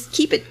 just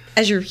keep it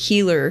as your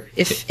healer,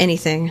 if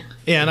anything.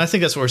 Yeah, and I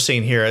think that's what we're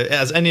seeing here.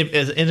 As an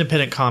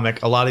independent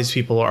comic, a lot of these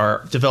people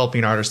are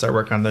developing artists that are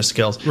working on their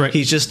skills. Right.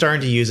 He's just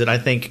starting to use it. I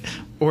think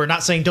we're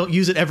not saying don't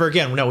use it ever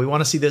again. No, we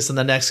want to see this in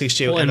the next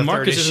issue. Well, and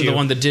Marcus isn't the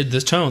one that did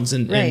the tones,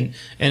 and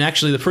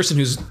actually the person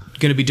who's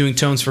going to be doing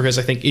tones for his,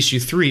 I think, issue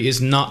 3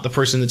 is not the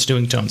person that's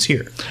doing tones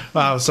here.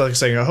 So like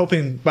saying, I'm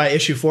hoping by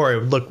issue 4 it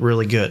would look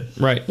really good.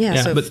 Right.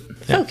 Yeah. So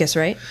focus,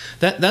 right?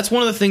 That's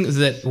one of the things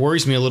that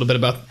worries me a little bit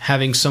about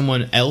having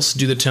someone else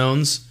do the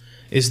tones.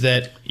 is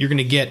that you're going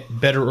to get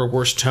better or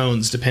worse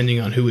tones depending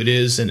on who it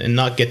is, and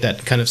not get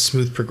that kind of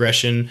smooth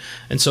progression.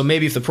 And so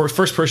maybe if the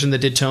first person that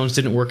did tones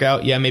didn't work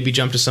out, maybe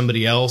jump to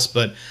somebody else.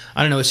 But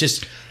I don't know. It's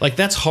just like,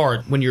 that's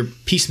hard when you're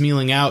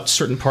piecemealing out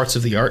certain parts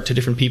of the art to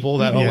different people.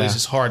 That always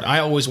is hard. I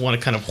always want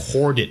to kind of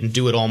hoard it and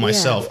do it all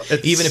myself.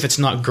 Even if it's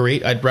not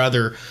great, I'd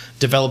rather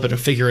develop it and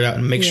figure it out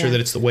and make sure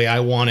that it's the way I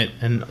want it,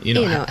 and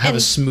have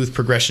a smooth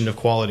progression of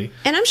quality.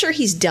 And I'm sure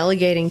he's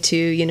delegating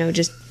to,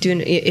 just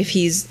doing, if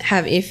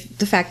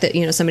the fact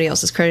that, somebody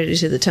else is credited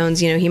to the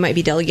tones, he might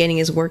be delegating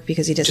his work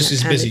because he doesn't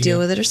have time to deal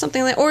with it or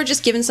something like, or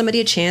just giving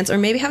somebody a chance, or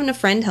maybe having a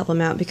friend help him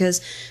out,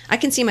 because I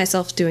can see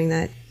myself doing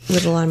that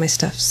with a lot of my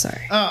stuff.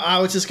 Sorry. I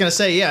was just going to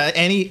say,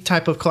 any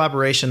type of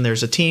collaboration,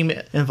 there's a team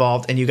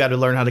involved, and you got to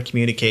learn how to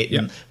communicate. Yeah.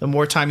 And the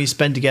more time you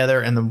spend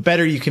together and the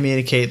better you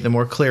communicate, the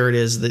more clear it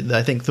is.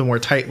 I think the more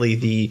tightly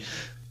the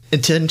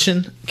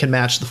intention can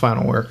match the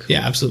final work.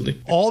 Yeah,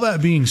 absolutely. All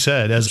that being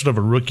said, as sort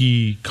of a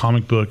rookie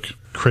comic book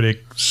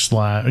critic /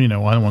 I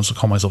don't want to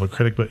call myself a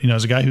critic, but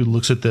as a guy who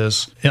looks at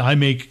this, and I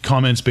make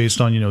comments based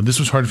on this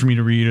was hard for me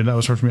to read, or that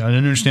was hard for me, I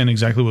didn't understand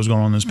exactly what was going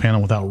on in this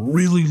panel without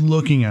really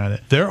looking at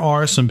it. There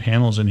are some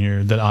panels in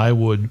here that I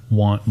would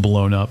want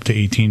blown up to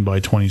 18 by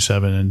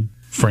 27 and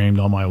framed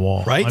on my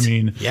wall. Right? I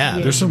mean,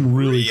 there's some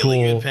really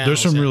cool panels, there's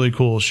some really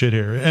cool shit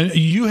here. And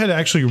you had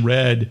actually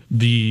read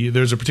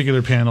there's a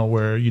particular panel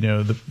where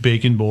the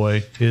Bacon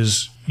Boy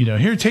is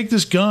here, take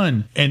this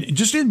gun, and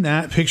just in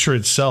that picture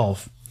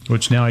itself,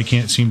 which now I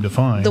can't seem to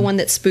find. The one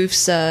that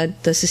spoofs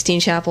the Sistine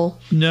Chapel?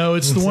 No,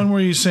 it's the one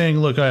where he's saying,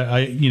 look,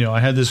 I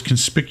had this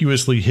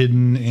conspicuously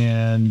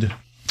hidden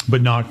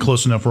but not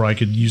close enough where I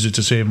could use it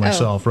to save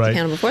myself, right? The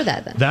panel before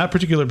that, then. That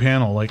particular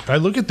panel, like, I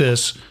look at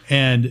this,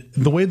 and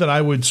the way that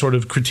I would sort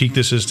of critique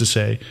this is to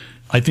say,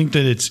 I think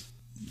that it's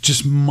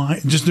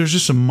there's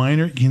just some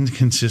minor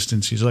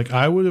inconsistencies. Like,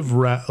 I would have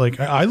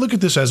I look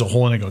at this as a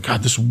whole and I go,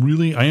 God,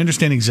 I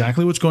understand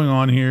exactly what's going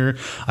on here.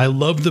 I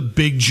love the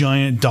big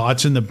giant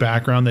dots in the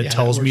background that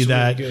tells me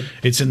that really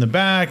it's in the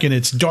back and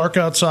it's dark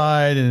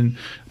outside.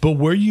 But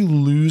where you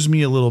lose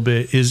me a little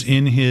bit is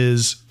in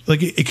his,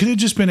 like, it could have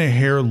just been a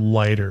hair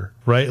lighter,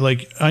 right?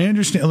 Like, I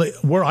understand, like,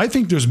 where I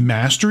think there's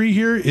mastery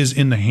here is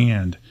in the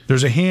hand.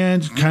 There's a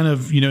hand kind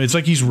of, it's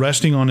like he's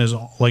resting on his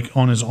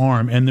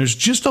arm, and there's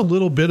just a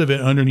little bit of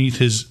it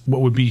underneath what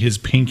would be his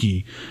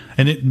pinky.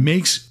 And it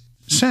makes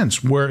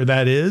sense where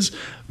that is,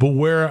 but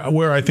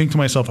where I think to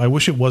myself, I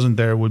wish it wasn't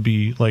there, would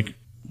be like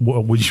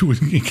what you would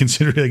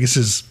consider, I guess,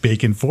 his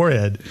bacon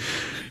forehead,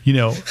 and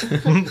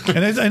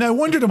I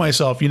wonder to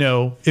myself,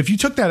 if you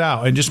took that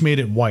out and just made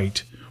it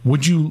white,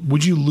 would you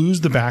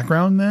lose the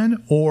background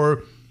then,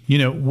 or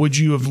would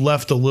you have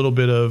left a little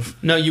bit of?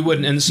 No, you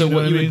wouldn't. And so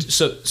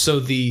so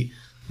the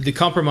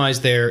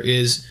compromise there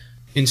is,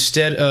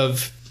 instead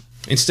of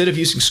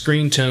using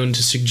screen tone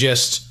to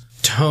suggest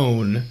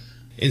tone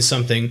in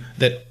something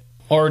that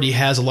already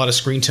has a lot of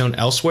screen tone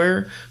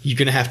elsewhere, you're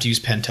going to have to use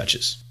pen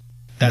touches.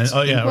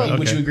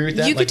 Would you agree with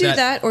that? You could do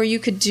that, or you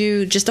could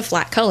do just a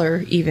flat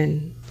color,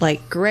 even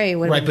like gray.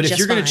 Right, but if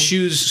you're going to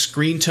choose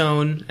screen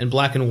tone and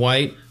black and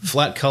white,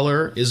 flat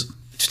color is,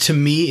 to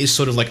me, is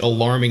sort of like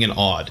alarming and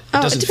odd.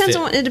 It depends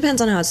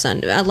on how it's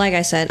done. Like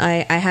I said,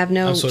 I have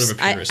no. I'm sort of a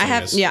purist, I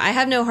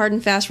have no hard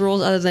and fast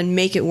rules other than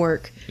make it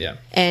work. Yeah.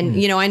 And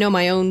I know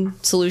my own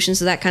solutions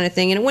to that kind of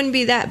thing, and it wouldn't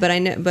be that, but I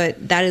know,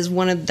 but that is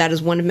one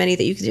of many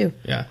that you could do.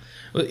 Yeah.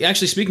 Well,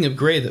 actually, speaking of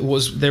gray,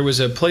 there was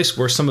a place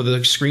where some of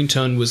the screen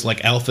tone was like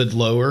alpha'd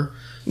lower.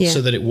 Yeah.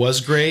 So that it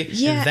was gray,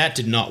 and that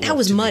did not work. That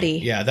was muddy.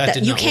 Yeah, that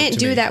did not work. You can't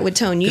do that with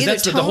tone. You either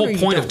tone, the whole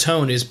point of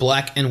tone is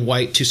black and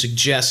white to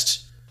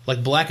suggest,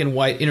 like, black and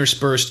white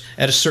interspersed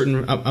at a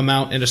certain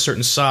amount and a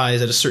certain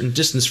size at a certain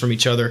distance from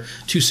each other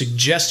to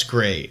suggest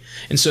gray.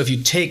 And so if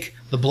you take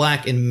the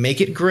black and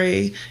make it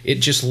gray, it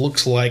just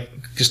looks like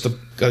just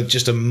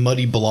a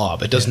muddy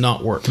blob. It does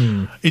not work.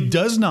 It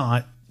does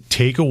not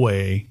take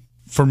away,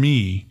 for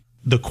me,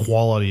 the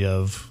quality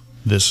of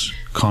this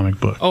comic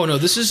book. Oh, no,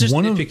 this is just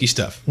nitpicky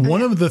stuff.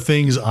 One of the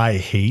things I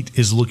hate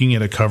is looking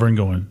at a cover and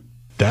going,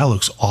 that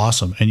looks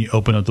awesome. And you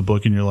open up the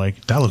book and you're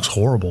like, that looks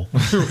horrible.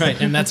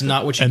 Right, and that's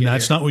not what you get. And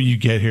that's not what you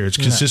get here. It's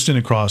consistent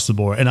across the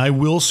board. And I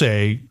will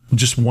say,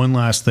 just one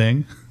last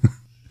thing.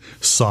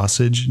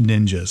 Sausage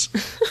Ninjas.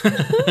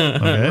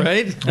 Okay?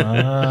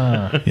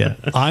 Right? Yeah.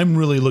 I'm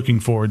really looking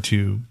forward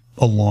to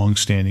a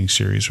long-standing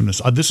series from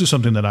this. This is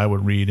something that I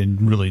would read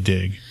and really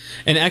dig.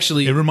 And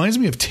actually, it reminds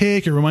me of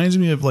Tick. It reminds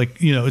me of, like,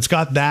 it's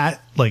got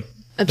that, like,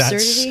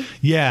 absurdity.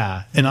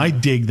 Yeah, and I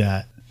dig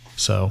that.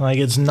 So, like,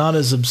 it's not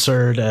as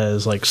absurd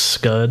as, like,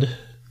 Scud,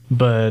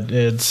 but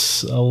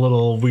it's a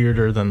little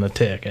weirder than the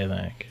Tick, I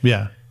think.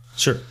 Yeah,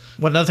 sure.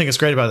 Well, another thing that's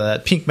great about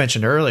that, Pink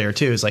mentioned earlier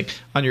too, is like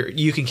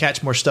you can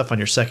catch more stuff on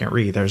your second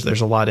read.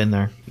 There's a lot in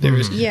there. There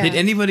is. Yeah. Did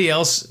anybody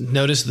else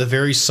notice the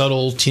very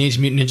subtle Teenage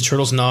Mutant Ninja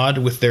Turtles nod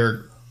with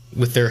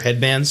their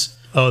headbands?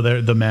 Oh,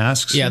 the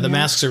masks. Yeah, the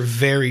masks are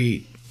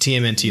very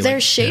TMNT. They're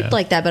shaped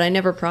like that, but I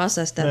never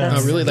processed that.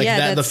 Oh, really? Like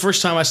yeah, the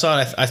first time I saw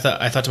it, I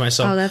thought to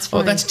myself, Oh, that's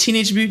funny. that's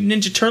Teenage Mutant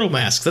Ninja Turtle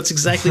mask. That's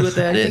exactly what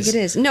that I is. think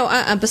it is. No,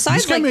 besides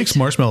This guy like makes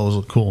marshmallows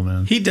look cool,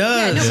 man. He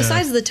does. yeah, no,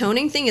 besides the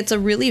toning thing, it's a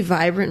really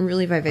vibrant and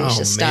really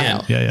vivacious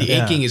style. Yeah, yeah. The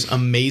inking is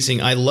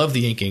amazing. I love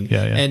the inking.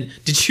 Yeah, yeah. And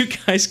did you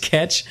guys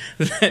catch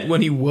that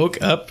when he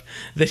woke up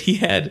that he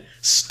had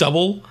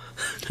stubble?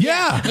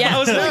 Yeah. Yeah.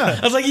 I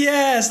was like,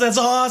 yes, that's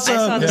awesome. I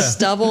saw the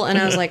stubble and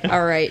I was like,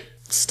 all right,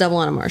 stubble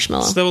on a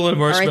marshmallow. Stubble and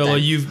All right, marshmallow.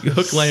 then. You've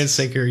hook, line, and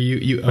sinker.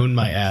 You own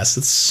my ass.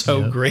 It's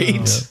so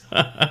great.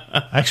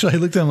 Actually, I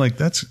looked at him like,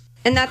 that's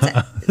And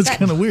that's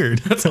kind of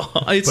weird. It's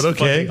But okay,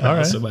 fucking all right.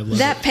 awesome. I love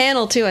that it.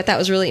 panel too. I thought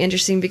was really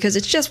interesting because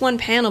it's just one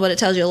panel, but it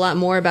tells you a lot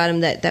more about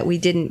him that we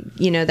didn't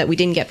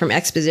get from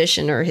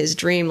exposition or his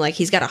dream. Like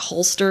he's got a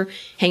holster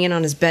hanging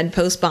on his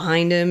bedpost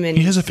behind him, and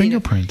He has a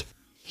fingerprint.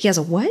 He has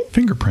a what?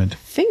 Fingerprint.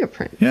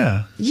 Fingerprint.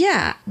 Yeah.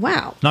 Yeah.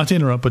 Wow. Not to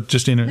interrupt, but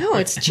just to interrupt. No,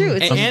 it's true.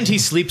 It's And he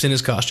sleeps in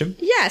his costume.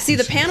 yeah. See,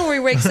 the panel where he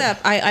wakes up,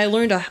 I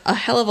learned a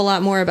hell of a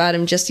lot more about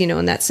him just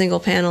in that single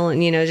panel,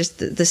 and just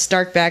the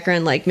stark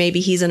background. Like maybe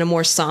he's in a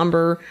more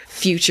somber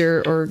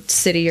future or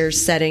city or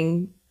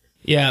setting.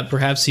 Yeah,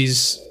 perhaps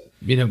he's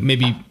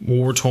maybe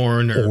war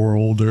torn or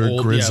older,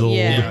 old, grizzled.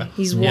 Yeah,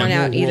 he's worn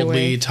out either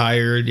worldly, way.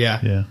 tired.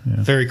 Yeah. Yeah.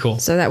 Very cool.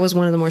 So that was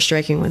one of the more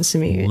striking ones to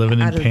me. Living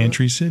in out of the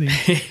Pantry City.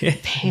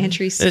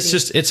 Pantry City.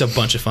 It's a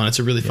bunch of fun. It's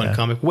a really fun Yeah.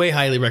 comic. Way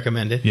highly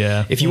recommended.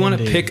 Yeah. If you want to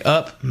Indeed. pick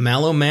up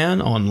Mallow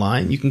Man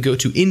online, you can go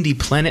to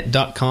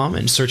indieplanet.com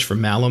and search for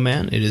Mallow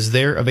Man. It is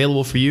there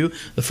available for you.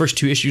 The first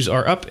 2 issues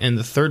are up and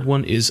the third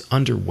one is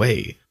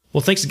underway. Well,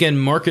 thanks again,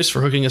 Marcus,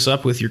 for hooking us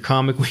up with your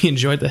comic. We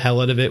enjoyed the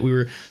hell out of it. We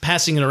were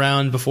passing it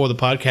around before the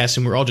podcast,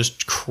 and we were all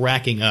just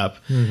cracking up.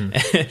 And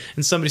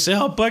somebody said,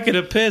 "Oh, bucket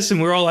of piss,"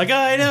 and we're all like,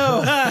 "I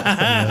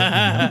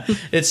know."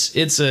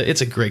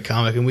 It's a great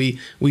comic, and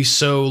we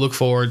so look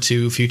forward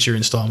to future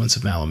installments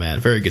of Mallow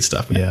Man. Very good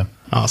stuff, man. Yeah.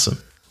 Awesome.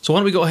 So why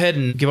don't we go ahead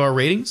and give our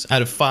ratings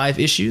out of 5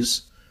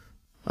 issues?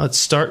 Let's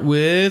start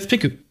with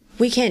Pinku.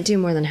 We can't do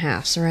more than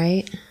halves,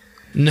 right?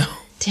 No.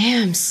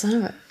 Damn, son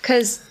of a...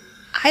 Because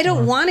I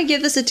don't want to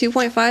give this a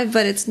 2.5,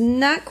 but it's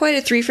not quite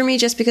a 3 for me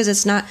just because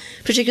it's not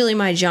particularly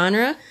my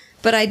genre.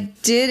 But I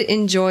did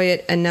enjoy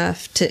it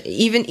enough to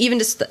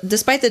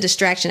despite the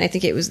distraction. I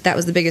think that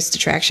was the biggest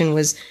distraction,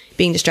 was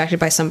being distracted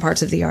by some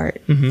parts of the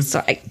art.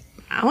 So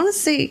I want to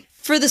say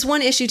for this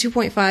one issue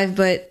 2.5,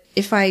 but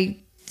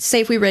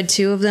if we read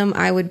 2 of them,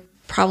 I would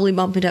probably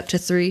bump it up to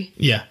 3.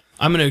 Yeah.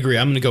 I'm going to agree.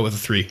 I'm going to go with a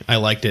 3. I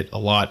liked it a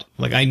lot.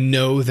 Like, I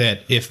know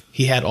that if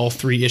he had all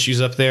 3 issues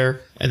up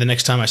there, and the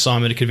next time I saw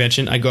him at a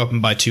convention, I'd go up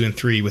and buy 2 and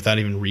 3 without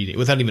even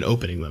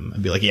opening them.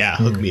 I'd be like, yeah,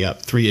 hook me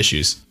up. 3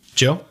 issues.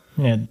 Joe?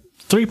 Yeah,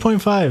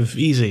 3.5,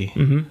 easy.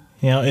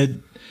 Mm-hmm. It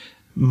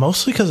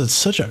mostly because it's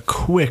such a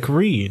quick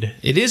read.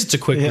 It is. It's a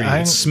quick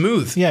read. It's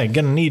smooth. Yeah,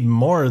 gonna need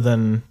more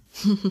than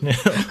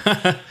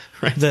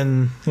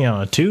than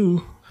a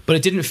 2. But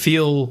it didn't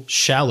feel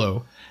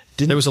shallow.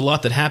 There was a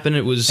lot that happened.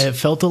 It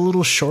felt a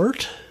little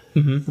short,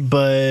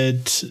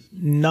 but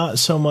not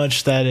so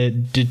much that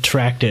it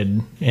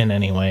detracted in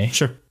any way.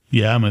 Sure.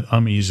 Yeah,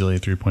 I'm easily a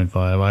 3.5.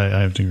 I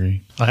have to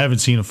agree. I haven't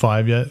seen a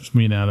 5 yet.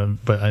 Me and Adam,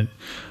 but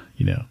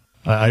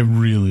I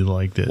really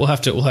liked it. We'll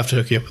have to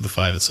hook you up with a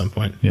 5 at some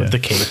point. Yeah. With the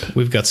cape.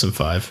 We've got some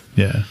 5.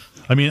 Yeah.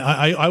 I mean,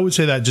 I would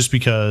say that just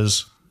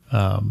because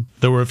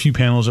there were a few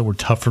panels that were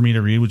tough for me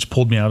to read, which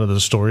pulled me out of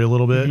the story a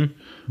little bit.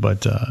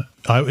 But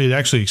it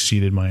actually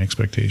exceeded my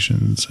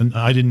expectations, and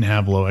I didn't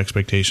have low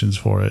expectations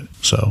for it.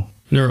 So,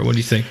 Nura, what do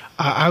you think?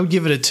 I would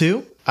give it a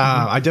 2.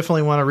 I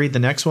definitely want to read the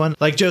next one.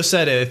 Like Joe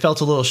said, it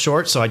felt a little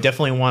short, so I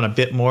definitely want a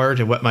bit more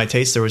to whet my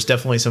taste. There was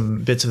definitely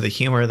some bits of the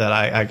humor that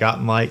I got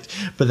and liked,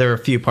 but there were a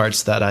few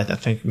parts that I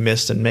think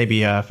missed, and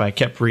maybe if I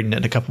kept reading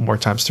it a couple more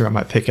times through, I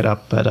might pick it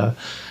up, but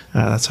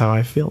that's how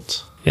I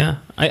felt. Yeah.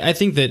 I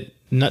think that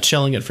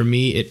nutshelling it for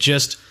me,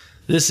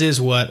 this is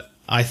what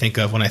I think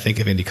of when I think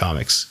of indie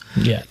comics.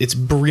 Yeah. It's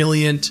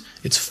brilliant.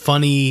 It's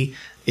funny.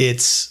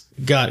 It's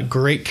got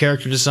great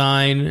character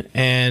design,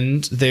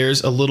 and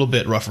there's a little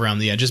bit rough around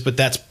the edges, but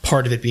that's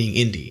part of it being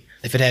indie.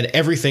 If it had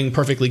everything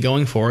perfectly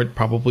going for it,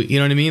 probably, you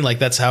know what I mean? Like,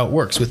 that's how it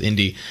works with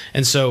indie.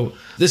 And so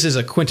this is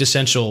a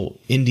quintessential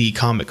indie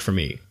comic for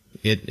me.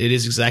 It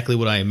is exactly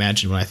what I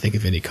imagine when I think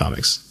of indie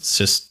comics. It's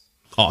just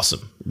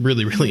awesome.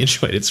 Really, really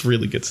enjoyed it. It's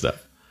really good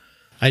stuff.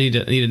 I need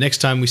to next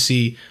time we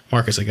see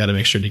Marcus, I got to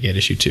make sure to get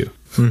issue 2.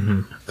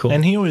 Mm-hmm. Cool.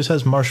 And he always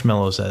has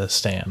marshmallows at a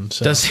stand.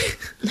 So. Does he?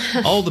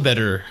 All the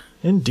better.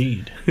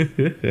 Indeed.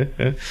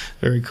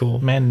 Very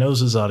cool. Man knows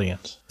his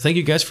audience. Thank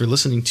you guys for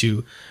listening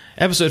to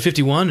episode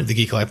 51 of the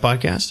Geek Life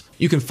Podcast.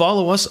 You can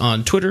follow us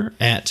on Twitter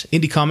at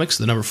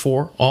IndieComics,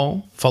 4,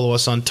 all. Follow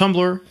us on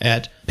Tumblr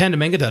at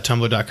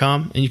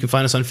pandamanga.tumblr.com. And you can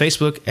find us on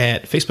Facebook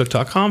at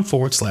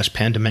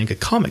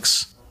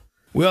facebook.com/pandamangacomics.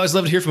 We always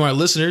love to hear from our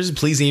listeners.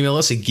 Please email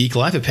us at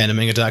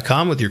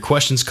geeklife@pandamanga.com with your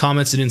questions,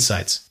 comments, and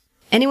insights.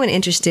 Anyone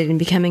interested in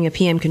becoming a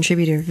PM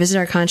contributor, visit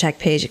our contact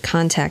page at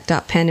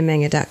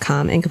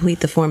contact.pandamanga.com and complete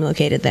the form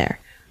located there.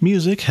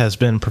 Music has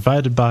been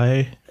provided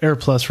by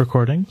AirPlus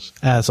Recordings.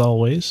 As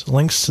always,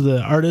 links to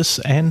the artists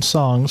and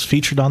songs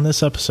featured on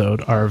this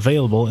episode are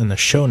available in the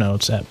show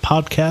notes at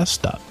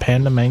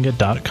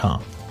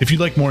podcast.pandamanga.com. If you'd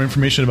like more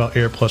information about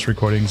AirPlus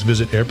Recordings,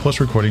 visit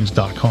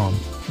airplusrecordings.com.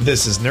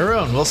 This is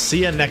Neuro, and we'll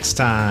see you next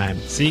time.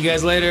 See you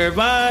guys later.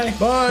 Bye.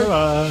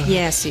 Bye.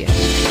 Yes, yeah.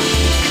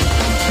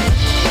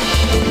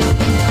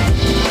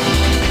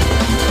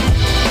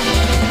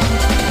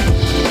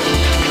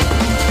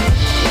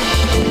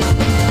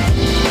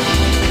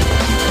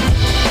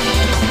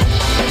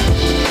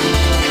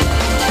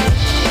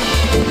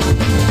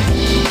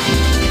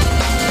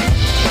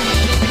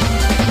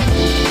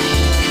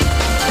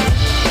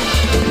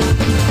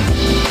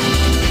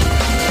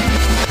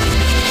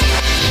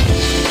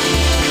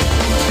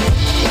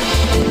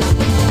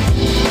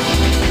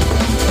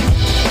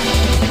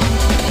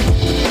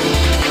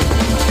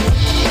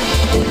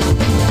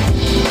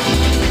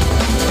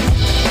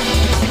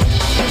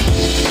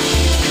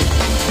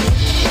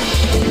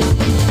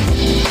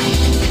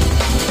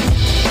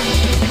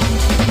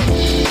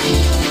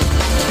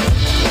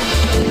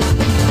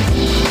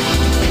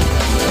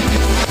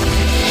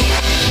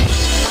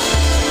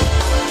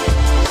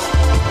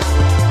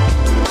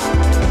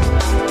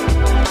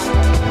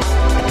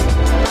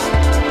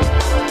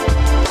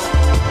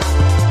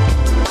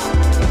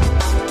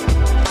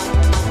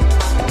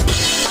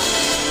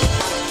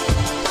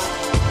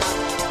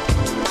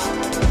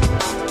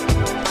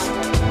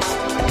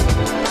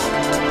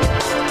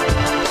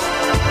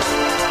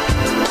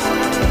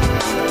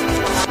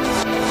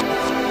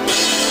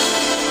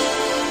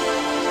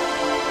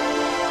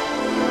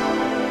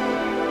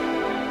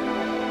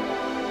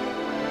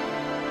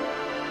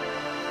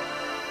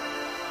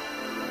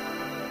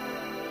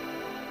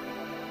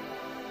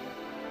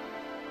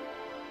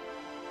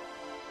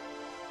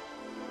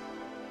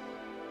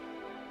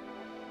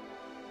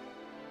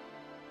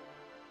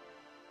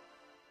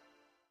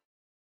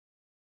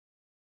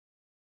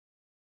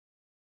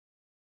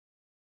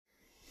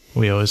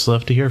 We always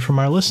love to hear from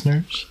our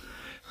listeners.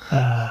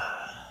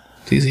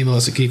 Please email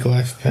us at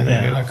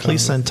geeklife.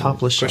 Please send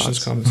topless questions,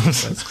 shots. comments,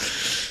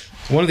 insights.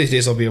 One of these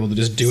days I'll be able to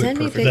just do Send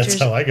it me perfectly. pictures.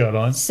 That's how I got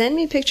on. Send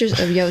me pictures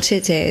of yo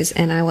titties,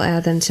 and I will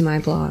add them to my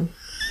blog.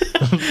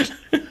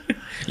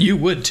 You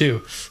would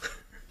too.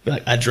 Be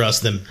like, I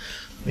trust them.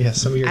 Yeah,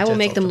 some of your I will tits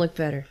make all them done. look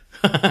better.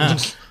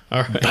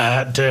 All right.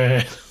 Bad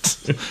day.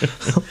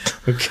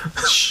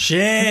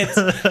 Shit.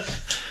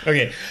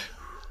 Okay.